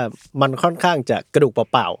แบบว่ามันค่อนข้างจะกระดูกเ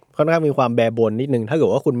ปล่าๆค่อนข้างมีความแบร์บนนิดนึงถ้าเกิด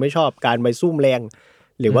ว่าคุณไม่ชอบการไปสู้แรง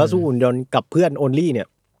หรือว่าสู้หุ่นยนต์กับเพื่อน only เนี่ย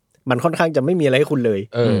มันค่อนข้างจะไม่มีอะไรให้คุณเลย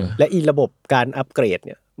และอีระบบการอัปเกรดเ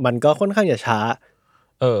นี่ยมันก็ค่อนข้างจะช้า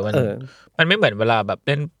มันไม่เหมือนเวลาแบบเ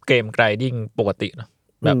ล่นเกม grinding ปกติเนาะ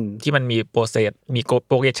แบบที่มันมีโปรเซสมีโ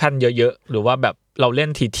ปรเกรสชั่นเยอะๆหรือว่าแบบเราเล่น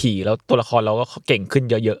ถี่ๆแล้วตัวละครเราก็เก่งขึ้น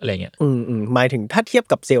เยอะๆอะไรเงี้ยหมายถึงถ้าเทียบ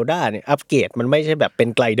กับเซลดาเนี่ยอัปเกรดมันไม่ใช่แบบเป็น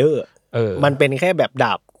ไกลเดอร์มันเป็นแค่แบบด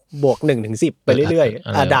าบบวก 1-10 ไปเรื่อย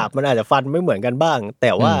ๆดาบมันอาจจะฟันไม่เหมือนกันบ้างแ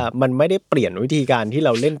ต่ว่ามันไม่ได้เปลี่ยนวิธีการที่เร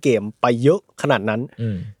าเล่นเกมไปเยอะขนาดนั้น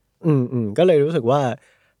ก็เลยรู้สึกว่า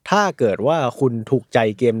ถ้าเกิดว่าคุณถูกใจ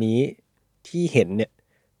เกมนี้ที่เห็นเนี่ย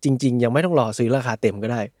จริงๆยังไม่ต้องรอซื้อราคาเต็มก็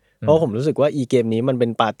ได้เพราะผมรู้สึกว่าอีเกมนี้มันเป็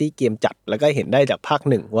นปาร์ตี้เกมจัดแล้วก็เห็นได้จากภาค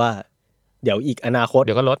หนึ่งว่าเดี๋ยวอีกอนาคตเ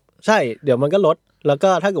ดี๋ยวก็ลดใช่เดี๋ยวมันก็ลดแล้วก็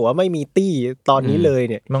ถ้าเกิดว่าไม่มีตี้ตอนนี้เลย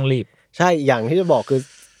เนี่ยต้องรีบใช่อย่างที่จะบอกคือ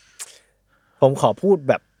ผมขอพูด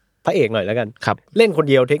แบบพระเอกหน่อยแล้วกันครับเล่นคน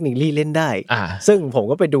เดียวเทคนิคลี่เล่นได้ซึ่งผม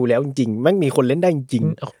ก็ไปดูแล้วจริงๆมันมีคนเล่นได้จริง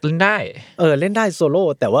เล่นได้เล่นได้โซโล่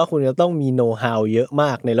แต่ว่าคุณจะต้องมีโนว์ฮาวเยอะม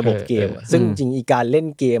ากในระบบเกมซึ่งจริงอีการเล่น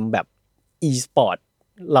เกมแบบ e-sport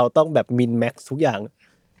เราต้องแบบมินแม็กซ์ทุกอย่าง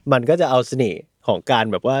มันก็จะเอาเสน่ห์ของการ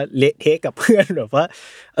แบบว่าเละเทะกับเพื่อนแบบว่า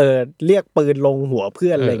เรียกปืนลงหัวเพื่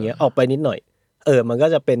อนอะไรเงี้ยออกไปนิดหน่อยมันก็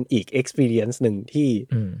จะเป็นอีก experience หนึ่งที่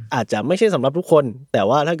อาจจะไม่ใช่สำหรับทุกคนแต่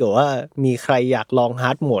ว่าถ้าเกิดว่ามีใครอยากลอง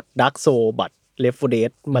hard mode dark soul บัต left 4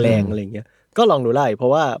 dead แมลงอะไรเงี้ยก็ลองดูได้เพรา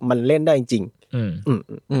ะว่ามันเล่นได้จริง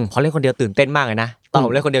พอเล่นคนเดียวตื่นเต้นมากเลยนะตอนผ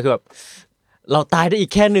มเล่นคนเดียวคือแบบเราตายได้อี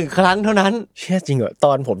กแค่1ครั้งเท่านั้นเชื่อจริงเหรอต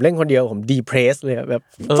อนผมเล่นคนเดียวผม depress เลยแบบ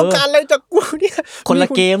ต้องการอะไรจากกูเนี่ยคนละ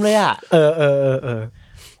เกมเลยอ่ะ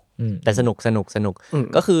แต่สนุก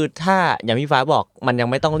ก็คือถ้าอย่างพี่ฟ้าบอกมันยัง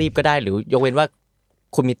ไม่ต้องรีบก็ได้หรือยกเว้นว่า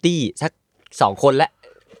คอมมิตี้สัก2คนและ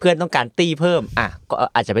เพื่อนต้องการตี้เพิ่มก็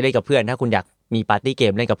อาจจะไปเล่นกับเพื่อนถ้าคุณอยากมีปาร์ตี้เก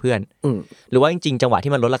มเล่นกับเพื่อนหรือว่าจริงๆจังหวะ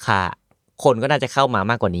ที่มันลดราคาคนก็น่าจะเข้ามา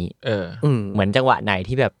มากกว่านี้เหมือนจังหวะไหน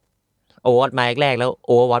ที่แบบโอเวอร์วอตมาแรกๆแล้วโ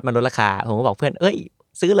อเวอร์วอตมันลดราคาผมก็บอกเพื่อนเอ้ย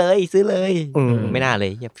ซื้อเลยไม่น่าเล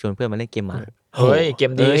ยอย่าชวนเพื่อนมาเล่นเกมมาเฮ้ยเก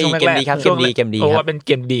มดีช่วงแรกเกมดีเพราะว่าเป็นเ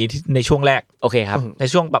กมดีในช่วงแรกโอเคครับใน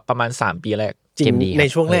ช่วงประมาณ3ปีแรกเกมดีใน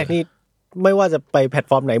ช่วงแรกนี่ไม่ว่าจะไปแพลต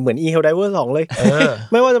ฟอร์มไหนเหมือน Helldivers 2เลย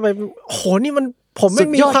ไม่ว่าจะไปโหนี่มันผมไม่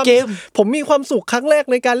มีความสุขครั้งแรก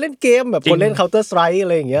ในการเล่นเกมแบบคนเล่น Counter Strike อะ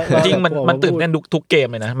ไรอย่างเงี้ยจริงมันตื่นเต้นทุกเกม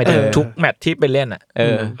เลยนะหมายถึงทุกแมตช์ที่ไปเล่น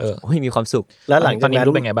มีความสุขแล้วหลังจากนั้น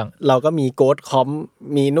เป็นไงบ้างเราก็มีโกดคอม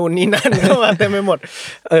มีนู่นนี่นั่นเข้ามาเต็มไปหมด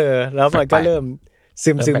แล้วมันก็เริ่ม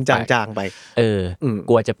ซึมจางๆไป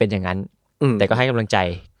กลัวจะเป็นอย่างนั้นแต่ก็ให้กำลังใจ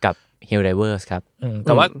กับ Helldivers ครับ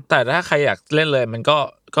แต่ถ้าใครอยากเล่นเลยมัน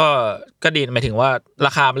ก็ดีหมายถึงว่าร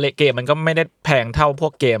าคาเกมมันก็ไม่ได้แพงเท่าพว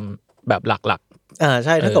กเกมแบบหลักใ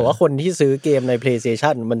ช่ถ้าเกิดว่าคนที่ซื้อเกมใน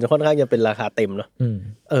PlayStation มันจะค่อนข้างจะเป็นราคาเต็มเนาะ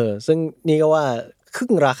ซึ่งนี่ก็ว่าครึ่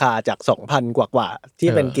งราคาจาก 2,000 กว่าที่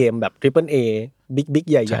เป็นเกมแบบ Triple A Big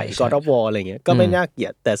ใหญ่ๆ God of War อะไรเงี้ยก็ไม่น่าเกลีย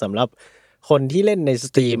ดแต่สำหรับคนที่เล่นใน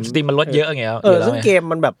Steam มันลดเยอะอย่างเงี้ยซึ่งเกม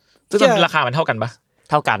มันแบบซึ่งราคามันเท่ากันปะ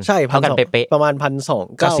เท่ากันใช่เท่ากันเป๊ะประมาณ 1,290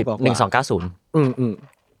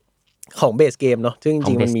 ของเบสเกมเนาะซึ่งจ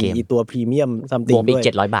ริงๆมันมีอีตัวพรีเมียมซัมติงด้วยบวกอีก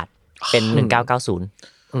700 บาทเป็น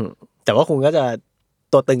1990แต่ว่าคุณก็จะ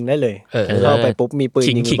ตัวตึงได้เลยเข้าไปปุ๊บมีปืน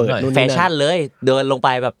ยิงเปิดแฟชั่นเลยเดินลงไป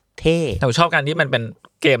แบบเท่แต่ผมชอบการที่มันเป็น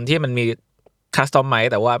เกมที่มันมีคัสตอมไม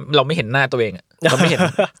ซ์แต่ว่าเราไม่เห็นหน้าตัวเองเราไม่เห็น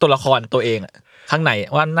ตัวละครตัวเองข้างใน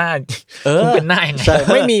ว่าหน้าคุณเป็นหน้ายังไง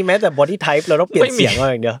ไม่มีแม้แต่บอดี้ไทป์เราต้องเปลี่ยนเสียง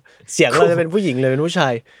อย่างเดียวเสียงเราจะเป็นผู้หญิงเลยเป็นผู้ชา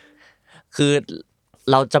ยคือ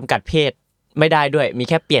เราจำกัดเพศไม่ได้ด้วยมี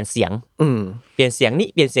แค่เปลี่ยนเสียงเปลี่ยนเสียงนี้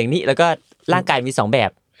เปลี่ยนเสียงนี้แล้วก็ร่างกายมี2แบ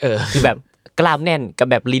บคือแบบกล้ามแน่นกับ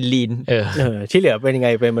แบบลีนที่เหลือเป็นยังไง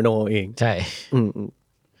เป็นมโนเองใช่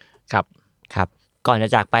ครับก่อนจะ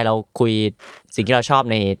จากไปเราคุยสิ่งที่เราชอบ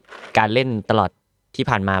ในการเล่นตลอดที่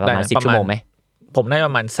ผ่านมาประมาณ10 ชั่วโมงไหมผมได้ป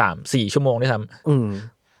ระมาณ 3-4 ชั่วโมงด้วยซ้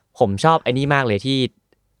ำผมชอบไอ้นี่มากเลยที่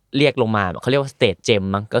เรียกลงมาเขาเรียกว่าสเตจเจม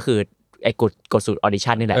มั้งก็คือไอ้กดสูตรออดิ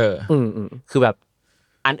ชั่นนี่แหละคือแบบ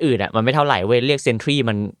อันอื่นมันไม่เท่าไหร่เว้ยเรียกเซนทรี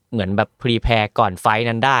มันเหมือนแบบพรีแพร์ก่อนไฟ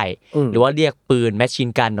นั้นได้หรือว่าเรียกปืนแมชชีน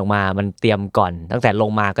กันออกมามันเตรียมก่อนตั้งแต่ล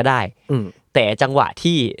งมาก็ได้แต่จังหวะ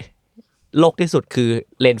ที่โลกที่สุดคือ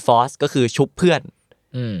เลนฟอร์สก็คือชุบเพื่อน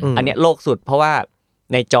อันเนี้ยโลกสุดเพราะว่า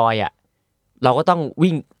ในจอยเราก็ต้อง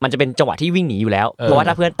วิ่งมันจะเป็นจังหวะที่วิ่งหนีอยู่แล้วเพราะว่า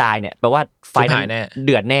ถ้าเพื่อนตายเนี่ยแปลว่าไฟเ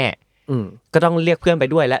ดือดแน่ก็ต้องเรียกเพื่อนไป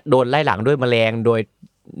ด้วยและโดนไล่หลังด้วยแมลงโ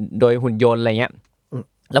ดยหุ่นยนต์อะไรเงี้ย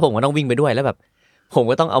แล้วผมก็ต้องวิ่งไปด้วยแล้วแบบผม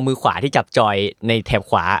ก็ต้องเอามือขวาที่จับจอยในแถบ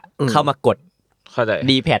ขวาเข้ามากด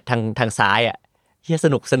ดีแพดทางซ้ายเฮียส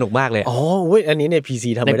นุกมากเลยอ๋อเว้ยอันนี้ใน PC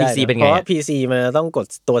ทำไม่ได้เพราะว่า PC มันต้องกด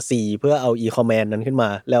ตัว C เพื่อเอา E command นั้นขึ้นมา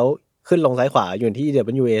แล้วขึ้นลงซ้ายขวาอยู่ที่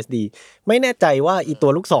WASD ไม่แน่ใจว่าอีตั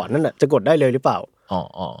วลูกศรนั่นน่ะจะกดได้เลยหรือเปล่า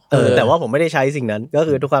แต่ว่าผมไม่ได้ใช้สิ่งนั้นก็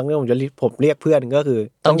คือทุกครั้งที่ผมเรียกเพื่อนก็คือ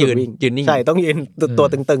ต้องยืนนิ่งใช่ต้องยืนตัว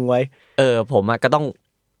ตึงๆไว้ผมก็ต้อง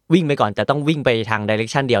วิ่งไปก่อนแต่ต้องวิ่งไปทาง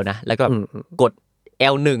direction เดียวนะแล้วก็กด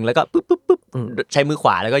L1 แล้วก็ปึ๊บใช้มือขว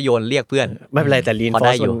าแล้วก็โยนเรียกเพื่อนไม่เป็นไรแต่ลีนฟอ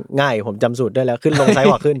ร์สมันง่ายผมจำสูตรได้แล้วขึ้นลงซ้าย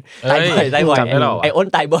ขวาขึ้นตายบ่อยไอ้อ้น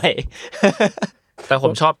ตายบ่อยแต่ผ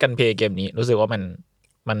มชอบกันเพลย์เกมนี้รู้สึกว่า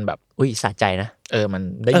มันแบบสะใจนะมัน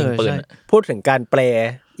ได้ยิงปืนพูดถึงการแปล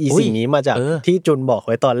สิ่งนี้มาจากที่จุนบอกไ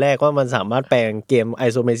ว้ตอนแรกว่ามันสามารถแปลงเกม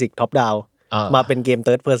isometric top down มาเป็นเกม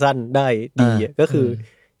third person ได้ดีก็คือ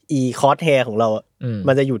คอร์สแฮร์ของเรา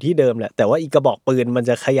มันจะอยู่ที่เดิมแหละแต่ว่ากระบอกปืนมัน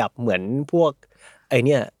จะขยับเหมือนพวกไอเ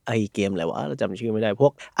นี่ยไอเกมอะไรวะเราจำชื่อไม่ได้พว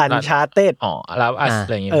ก Uncharted แล้วอะ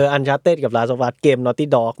ไรอย่างเงี้ยUncharted กับ Last of Us เกม Naughty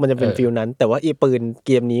Dog มันจะเป็นฟีลนั้นแต่ว่าปืนเ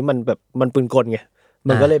กมนี้มันแบบมันปืนกลไง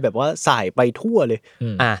มันก็เลยแบบว่าสายไปทั่วเลย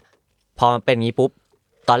พอมันเป็นงี้ปุ๊บ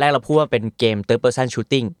ตอนแรกเราพูดว่าเป็นเกม third person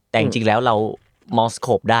shooting แต่จริงๆแล้วเรามองสโค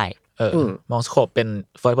ปได้มองสโคปเป็น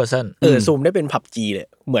first person ซูมได้เป็น PUBG เลย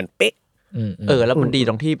เหมือนเป๊ะแล้วมันดี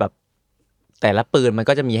ตรงที่แบบแต่ละปืนมัน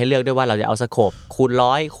ก็จะมีให้เลือกด้วยว่าเราจะเอาสโคปคูณ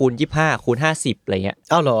100คูณ25คูณ50อะไรเงี้ย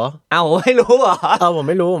อ้าวเหรอไม่รู้เหรอผม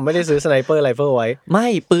ไม่รู้ผมไม่ได้ซื้อสไนเปอร์ไรเฟิลไว้ไม่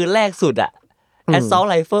ปืนแรกสุดอะ Assault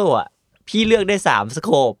Rifle อะพี่เลือกได้3สโค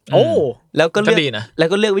ปแล้วก็เ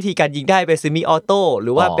ลือกวิธีการยิงได้เป็นเซมิออโต้ห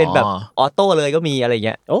รือว่าเป็นแบบออโต้เลยก็มีอะไรเ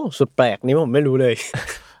งี้ยสุดแปลกนี่ผมไม่รู้เลย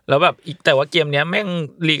แล้วแบบแต่ว่าเกมเนี้ยแม่ง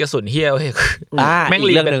รีกระสุนเหี้ยเว้ยแม่ง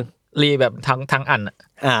รีเป็นรีแบบทั้งอัน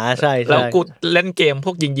ใช่แล้วกูเล่นเกมพ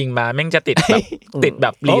วกยิงมาแม่งจะติดแบ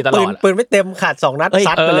บรีตลอดปืนไม่เต็มขาด2นัด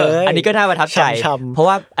ซัดไปเลยอันนี้ก็น่าประทับใจเพราะ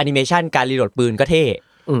ว่าแอนิเมชันการรีโหลดปืนก็เท่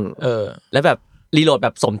แล้วแบบรีโหลดแบ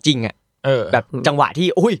บสมจริงอ่ะแบบจังหวะที่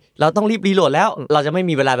เราต้องรีบรีโหลดแล้วเราจะไม่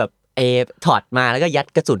มีเวลาแบบถอดมาแล้วก็ยัด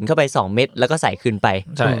กระสุนเข้าไป2เม็ดแล้วก็ใส่คืนไป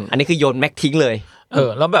อันนี้คือโยนแม็กทิ้งเลย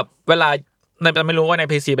แล้วแบบเวลาไม่รู้ว่าใน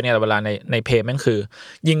PC เป็นไงแต่เวลาในเพย์แม่งคือ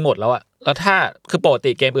ยิงหมดแล้วอะแล้วถ้าคือปก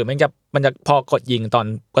ติเกมอื่นมันจะพอกดยิงตอน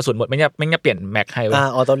กระสุนหมดมันจะเปลี่ยนแม็กให้เว้ย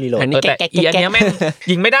ออโต้รีโหลดแต่อันนี้แม่ง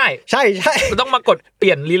ยิงไม่ได้ใช่ต้องมากดเป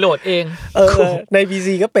ลี่ยนรีโหลดเองใน PC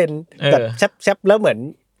ก็เป็นแบบแชปแล้วเหมือน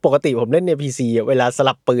ปกติผมเล่นใน PC เวลาส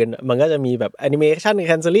ลับปืนมันก็จะมีแบบแอนิเมชันแ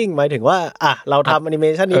คนเซิลลิ่งหมายถึงว่าเราทำแอนิเม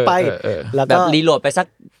ชันนี้ไปแล้วก็รีโหลดไปสัก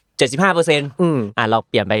75%เรา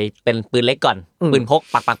เปลี่ยนไปเป็นปืนเล็กก่อนปืนพก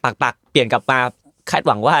ปักเปลี่ยนกลับมาคาดห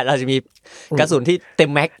วังว่าเราจะมีกระสุนที่เต็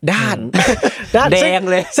มแม็กด้านแดง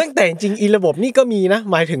เลยซึ่งแต่จริงๆระบบนี่ก็มีนะ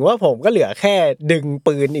หมายถึงว่าผมก็เหลือแค่ดึง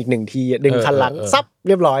ปืนอีก1ทีดึงคันหลังซับเ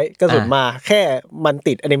รียบร้อยกระสุนมาแค่มัน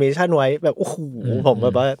ติดแอนิเมชันไว้แบบโอ้โหผมแบ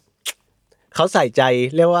บว่าเขาใส่ใจ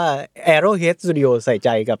เรียกว่า Arrowhead Studio ใส่ใจ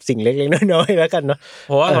กับสิ่งเล็กๆน้อยๆแล้วกันเนาะเ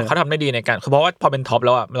พราะว่าเขาทำได้ดีในการเพราะว่าพอเป็นท็อปแ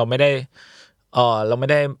ล้วอ่ะเราไม่ไ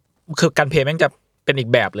ด้คือการเพย์แม่งจะเป็นอีก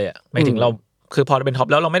แบบเลยอ่ะหมายถึงเราคือพอเป็นท็อป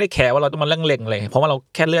แล้วเราไม่ได้แคร์ว่าเราต้องมาเล็งเลยเพราะว่าเรา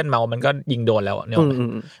แค่เลื่อนเมาส์มันก็ยิงโดนแล้วเนี่ย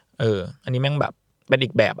อันนี้แม่งแบบเป็นอี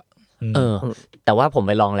กแบบอ่ะแต่ว่าผมไ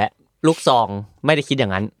ปลองแล้วลูกซองไม่ได้คิดอย่า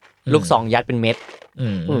งนั้นลูกซองยัดเป็นเม็ด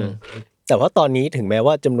แต่ว่าตอนนี้ถึงแม้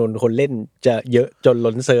ว่าจำนวนคนเล่นจะเยอะจน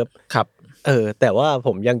ล้นเซิร์ฟครับแต่ว่าผ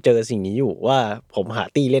มยังเจอสิ่งนี้อยู่ว่าผมหา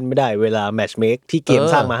ตี้เล่นไม่ได้เวลาแมทช์เมคที่เกม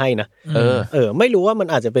สร้างมาให้นะไม่รู้ว่ามัน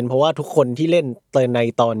อาจจะเป็นเพราะว่าทุกคนที่เล่นใน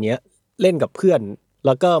ตอนนี้เล่นกับเพื่อนแ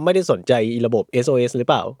ล้วก็ไม่ได้สนใจระบบ SOS หรือ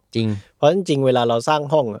เปล่าจริงเพราะจริงๆเวลาเราสร้าง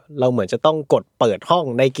ห้องเราเหมือนจะต้องกดเปิดห้อง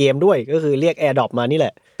ในเกมด้วยก็คือเรียก AirDrop มานี่แหล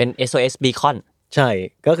ะเป็น SOS Beacon ใช่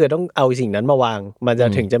ก็คือต้องเอาสิ่งนั้นมาวางมันจะ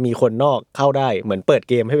ถึงจะมีคนนอกเข้าได้เหมือนเปิด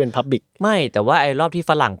เกมให้เป็น Public ไม่แต่ว่าไอ้รอบที่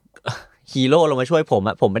ฝรั่งฮีโร่ลงมาช่วยผม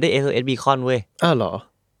ผมไม่ได้ SOS Beacon เว้ยเหรอ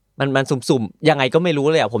มันสุ่มๆยังไงก็ไม่รู้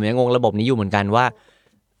เลยผมยังงงระบบนี้อยู่เหมือนกันว่า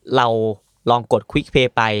เราลองกด Quick Play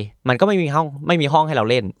ไปมันก็ไม่มีห้องให้เรา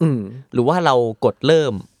เล่นหรือว่าเรากดเริ่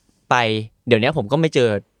มไปเดี๋ยวนี้ผมก็ไม่เจอ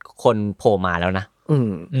คนโผล่มาแล้วนะ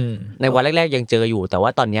ในวันแรกๆยังเจออยู่แต่ว่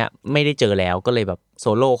าตอนนี้ไม่ได้เจอแล้วก็เลยแบบโซ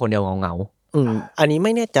โล่คนเดียวเงาอันนี้ไ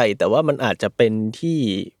ม่แน่ใจแต่ว่ามันอาจจะเป็นที่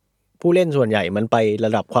ผู้เล่นส่วนใหญ่มันไปร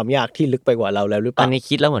ะดับความยากที่ลึกไปกว่าเราแล้วหรือเปล่าอันนี้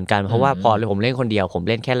คิดแล้วเหมือนกันเพราะว่าพอผมเล่นคนเดียวผม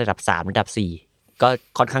เล่นแค่ระดับ3ระดับ4ก็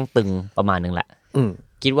ค่อนข้างตึงประมาณนึงแหละ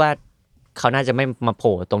คิดว่าเขาน่าจะไม่มาโผ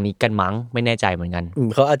ล่ตรงนี้กันมั้งไม่แน่ใจเหมือนกัน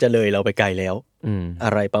เขาอาจจะเลยเราไปไกลแล้วอะ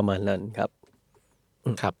ไรประมาณนั้นครับ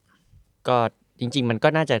ครับก็จริงๆมันก็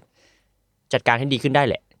น่าจะจัดการให้ดีขึ้นได้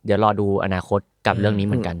แหละเดี๋ยวรอดูอนาคตกับเรื่องนี้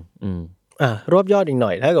เหมือนกันรวบยอดอีกหน่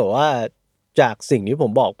อยถ้าเกิดว่าจากสิ่งที่ผ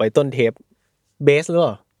มบอกไปต้นเทปเบสหรือเป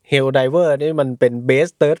ล่า Helldivers นี่มันเป็น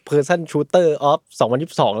Best Third Person Shooter of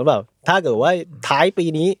 2022หรือเปล่าถ้าเกิดว่าท้ายปี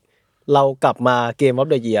นี้เรากลับมา Game of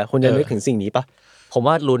the Year คุณจะนึกถึงสิ่งนี้ปะผม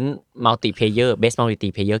ว่าลุ้น Multiplayer Best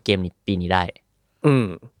Multiplayer เกมนี้ปีนี้ได้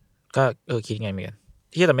ก็คิดไงเหมือนกัน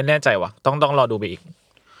ที่แต่ไม่แน่ใจว่ะต้องรอดูไปอีก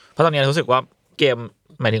เพราะตอนนี้รู้สึกว่าเกม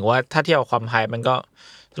หมายถึงว่าถ้าเทียบกับความไฮมันก็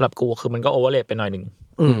สำหรับกูคือมันก็โอเวอร์เรทไปหน่อยนึง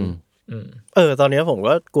ตอนนี้ผม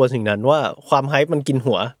ก็กลัวสิ่งนั้นว่าความไฮป์มันกิน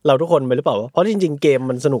หัวเราทุกคนไปหรือเปล่าเพราะจริงๆเกม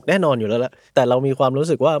มันสนุกแน่นอนอยู่แล้วแหละแต่เรามีความรู้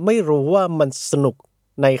สึกว่าไม่รู้ว่ามันสนุก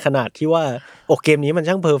ในขนาดที่ว่าเกมนี้มัน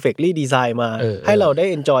ช่าง perfectly design มาให้เราได้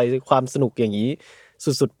enjoy ความสนุกอย่างนี้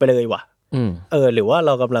สุดๆไปเลยว่ะหรือว่าเร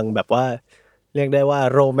ากำลังแบบว่าเรียกได้ว่า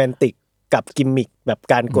โรแมนติกกับกิมมิคแบบ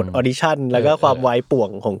การกดออดิชั่นแล้วก็ความไวป่วง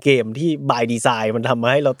ของเกมที่ by design มันท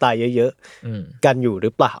ำให้เราตายเยอะๆกันอยู่หรื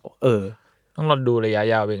อเปล่าต้องรอดูระยะ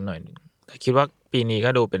ยาวอีกหน่อยแต่คิดว่าปีนี้ก็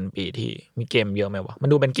ดูเป็นปีที่มีเกมเยอะไหมวะมัน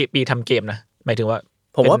ดูเป็นปีทำเกมนะหมายถึงว่า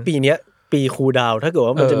ผมว่าปีนี้ปีคูลดาวน์ถ้าเกิด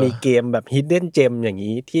ว่ามันจะมีเกมแบบ hidden gem อย่าง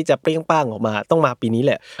นี้ที่จะเปรี้ยงป้างออกมาต้องมาปีนี้แ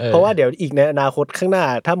หละเพราะว่าเดี๋ยวอีกในอนาคตข้างหน้า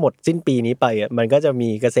ถ้าหมดสิ้นปีนี้ไปอ่ะมันก็จะมี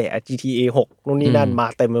กระแส GTA 6นู่นนี่นั่นมา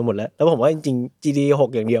เต็มไปหมดแล้วผมว่าจริงๆ GTA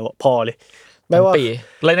 6อย่างเดียวพอเลยไม่ว่า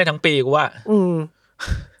เล่นได้ทั้งปีกูว่า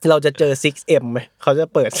เราจะเจอ 6M มั้ยเขาจะ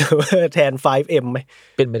เปิดเซิร์ฟเวอร์แทน 5M มั้ย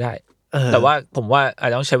เป็นไปได้แต่ว่าผมว่าอาจ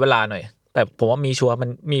จะต้องใช้เวลาหน่อยแต่ผมว่ามีชัวร์มัน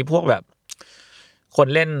มีพวกแบบคน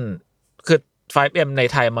เล่นคือ 5M ใน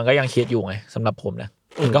ไทยมันก็ยังคิดอยู่ไงสำหรับผมนะ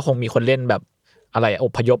มันก็คงมีคนเล่นแบบอะไรอ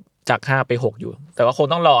พยพจาก5ไป6อยู่แต่ว่าคง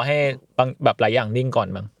ต้องรอให้บางแบบหลายอย่างนิ่งก่อน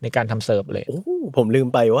มั้งในการทำเซิร์ฟเลยผมลืม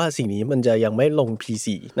ไปว่าสิ่งนี้มันจะยังไม่ลง PC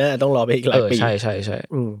น่าต้องรอไปอีกหลายปีใช่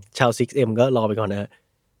ๆๆชาว 6M ก็รอไปก่อนนะ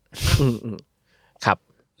ครับ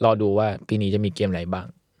รอดูว่าปีนี้จะมีเกมอะไรบ้าง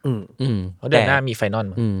เพราะเดือนหน้ามีไฟนอล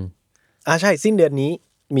มั้งใช่สิ้นเดือนนี้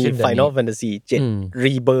มี Final Fantasy 7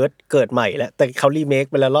 Rebirth เกิดใหม่แล้วแต่เขารีเมค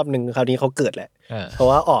ไปแล้วรอบนึงคราวนี้เขาเกิดแหละเพราะ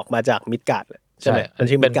ว่าออกมาจากมิดการ์ดใช่มั้ยมัน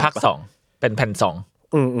ชื่อเป็นภาค2เป็นแผ่น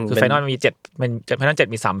2คือไฟนอลมี7มันไฟนอล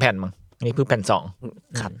7มี3แผ่นมั้งอันนี้เพิ่งแผ่น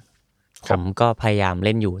2ครับผมก็พยายามเ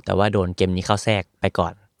ล่นอยู่แต่ว่าโดนเกมนี้เข้าแทรกไปก่อ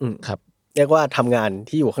นครับเรียกว่าทำงาน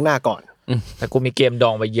ที่อยู่ข้างหน้าก่อนแต่กูมีเกมด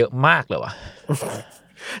องไปเยอะมากเลยว่ะ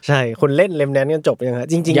ใช่คนเล่นเลมแนนกันจบยังฮะ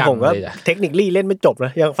จริงๆผมก็เทคนิคลี่เล่นไม่จบน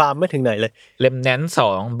ะยังฟาร์มไม่ถึงไหนเลยเลมแนน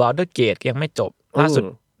2 Border Gate ยังไม่จบล่าสุด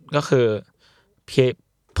ก็คือ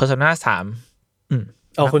Persona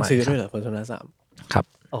 3เอาคนซื้อด้วยเหรอ Persona 3ครับ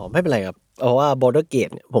ไม่เป็นไรครับเพราะว่า Border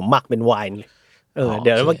Gate เนี่ยผมหมักเป็นไวน์เลยเ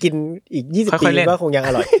ดี๋ยวมากินอีก20ปีก็คงยังอ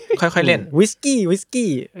ร่อยค่อยๆเล่นวิสกี้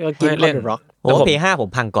ก็กินเล่นร็อกโอ้ P5 ผม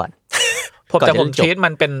พังก่อนแต่ผมทีมั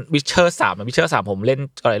นเป็น Witcher 3 Witcher 3ผมเล่น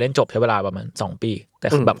ก่อนเล่นจบใช้เวลาประมาณ2ปีแต่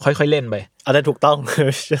แบบค่อยๆเล่นไปได้ถูกต้อง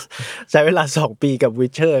ใช้เวลา2ปีกับ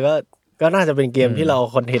Witcher ก็น่าจะเป็นเกมที่เรา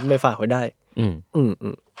คอนเทนต์ไปฝากไว้ได้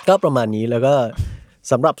ก็ประมาณนี้แล้วก็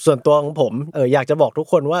สำหรับส่วนตัวของผมอยากจะบอกทุก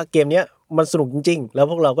คนว่าเกมเนี้ยมันสนุกจริงๆแล้ว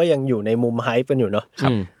พวกเราก็ยังอยู่ในมุมไฮป์กันอยู่เนาะ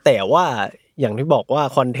แต่ว่าอย่างที่บอกว่า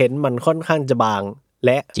คอนเทนต์มันค่อนข้างจะบางแ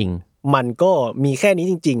ละจริงมันก็มีแค่นี้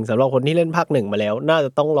จริงๆสำหรับคนที่เล่นภาค1มาแล้วน่าจะ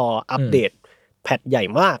ต้องรออัปเดตแพทใหญ่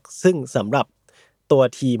มากซึ่งสำหรับตัว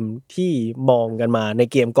ทีมที่มองกันมาใน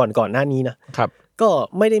เกมก่อนหน้านี้นะครับก็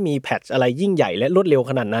ไม่ได้มีแพทอะไรยิ่งใหญ่และรวดเร็ว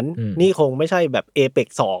ขนาดนั้นนี่คงไม่ใช่แบบ Apex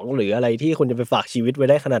 2หรืออะไรที่คุณจะไปฝากชีวิตไว้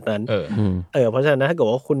ได้ขนาดนั้นเพราะฉะนั้นถ้าเกิด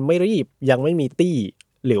ว่าคุณไม่รีบยังไม่มีตี้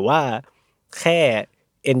หรือว่าแค่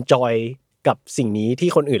enjoy กับสิ่งนี้ที่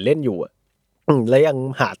คนอื่นเล่นอยู่และยัง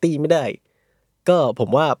หาตี้ไม่ได้ก็ผม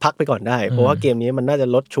ว่าพักไปก่อนได้เพราะว่าเกมนี้มันน่าจะ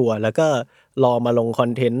ลดชัวร์แล้วก็รอมาลงคอ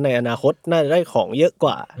นเทนต์ในอนาคตน่าจะได้ของเยอะก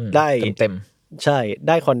ว่าได้เต็มใช่ไ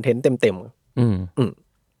ด้คอนเทนต์เต็ม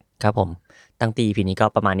ครับผมตั้งตีพีนี้ก็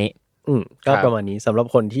ประมาณนี้ก็ประมาณนี้สำหรับ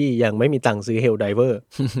คนที่ยังไม่มีตังค์ซื้อ Helldivers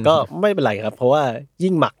ก็ไม่เป็นไรครับเพราะว่า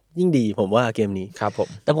ยิ่งหมักยิ่งดีผมว่าเกมนี้ครับผม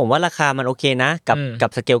แต่ผมว่าราคามันโอเคนะกับ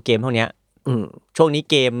สเกลเกมพวกเนี้ยช่วงนี้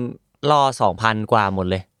เกมล่อ 2,000 กว่าหมด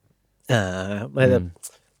เลยมันจะ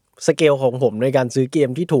สเกลของผมในการซื้อเกม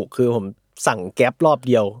ที่ถูกคือผมสั่งแก๊ปรอบ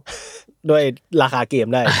เดียวด้วยราคาเกม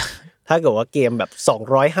ได้ถ้าเกิดว่าเกมแบบ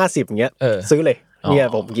250อย่างเงี้ยซื้อเลยเนี่ย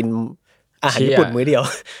ผมกินอาหารญี่ปุ่นมื้อเดียว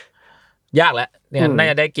ยากแล้วเนี่ยน่า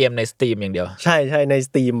จะได้เกมใน Steam อย่างเดียวใช่ใน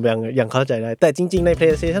Steam ยังเข้าใจได้แต่จริงๆใน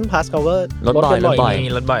PlayStation Plus เขาก็ลดบ่อยมี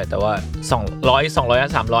ลดบ่อยแต่ว่า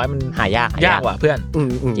200 300มันหายากว่ะเพื่อน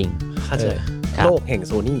จริงเข้าใจโลกแห่ง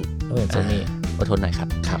Sony อดทนหน่อยครับ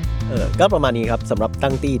ก็ประมาณนี้ครับสำหรับ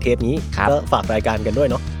ตั้งตี้เทปนี้ก็ฝากรายการกันด้วย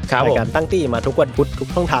เนาะรายการตั้งตี้มาทุกวันพุธทุก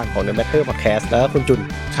ช่องทางของ The Matter Podcast แล้วคุณจุน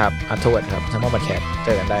ครับอัธวัฒน์ครับทั้งหมด Podcast เจ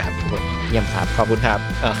อกันได้ครับทุกคนเยี่ยมครับขอบคุณครับ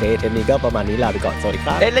โอเคเทปนี้ก็ประมาณนี้ลาไปก่อนสวัสดีค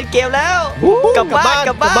รับเล่นเกมแล้วกลับบ้าน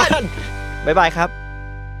บ๊ายบายครับ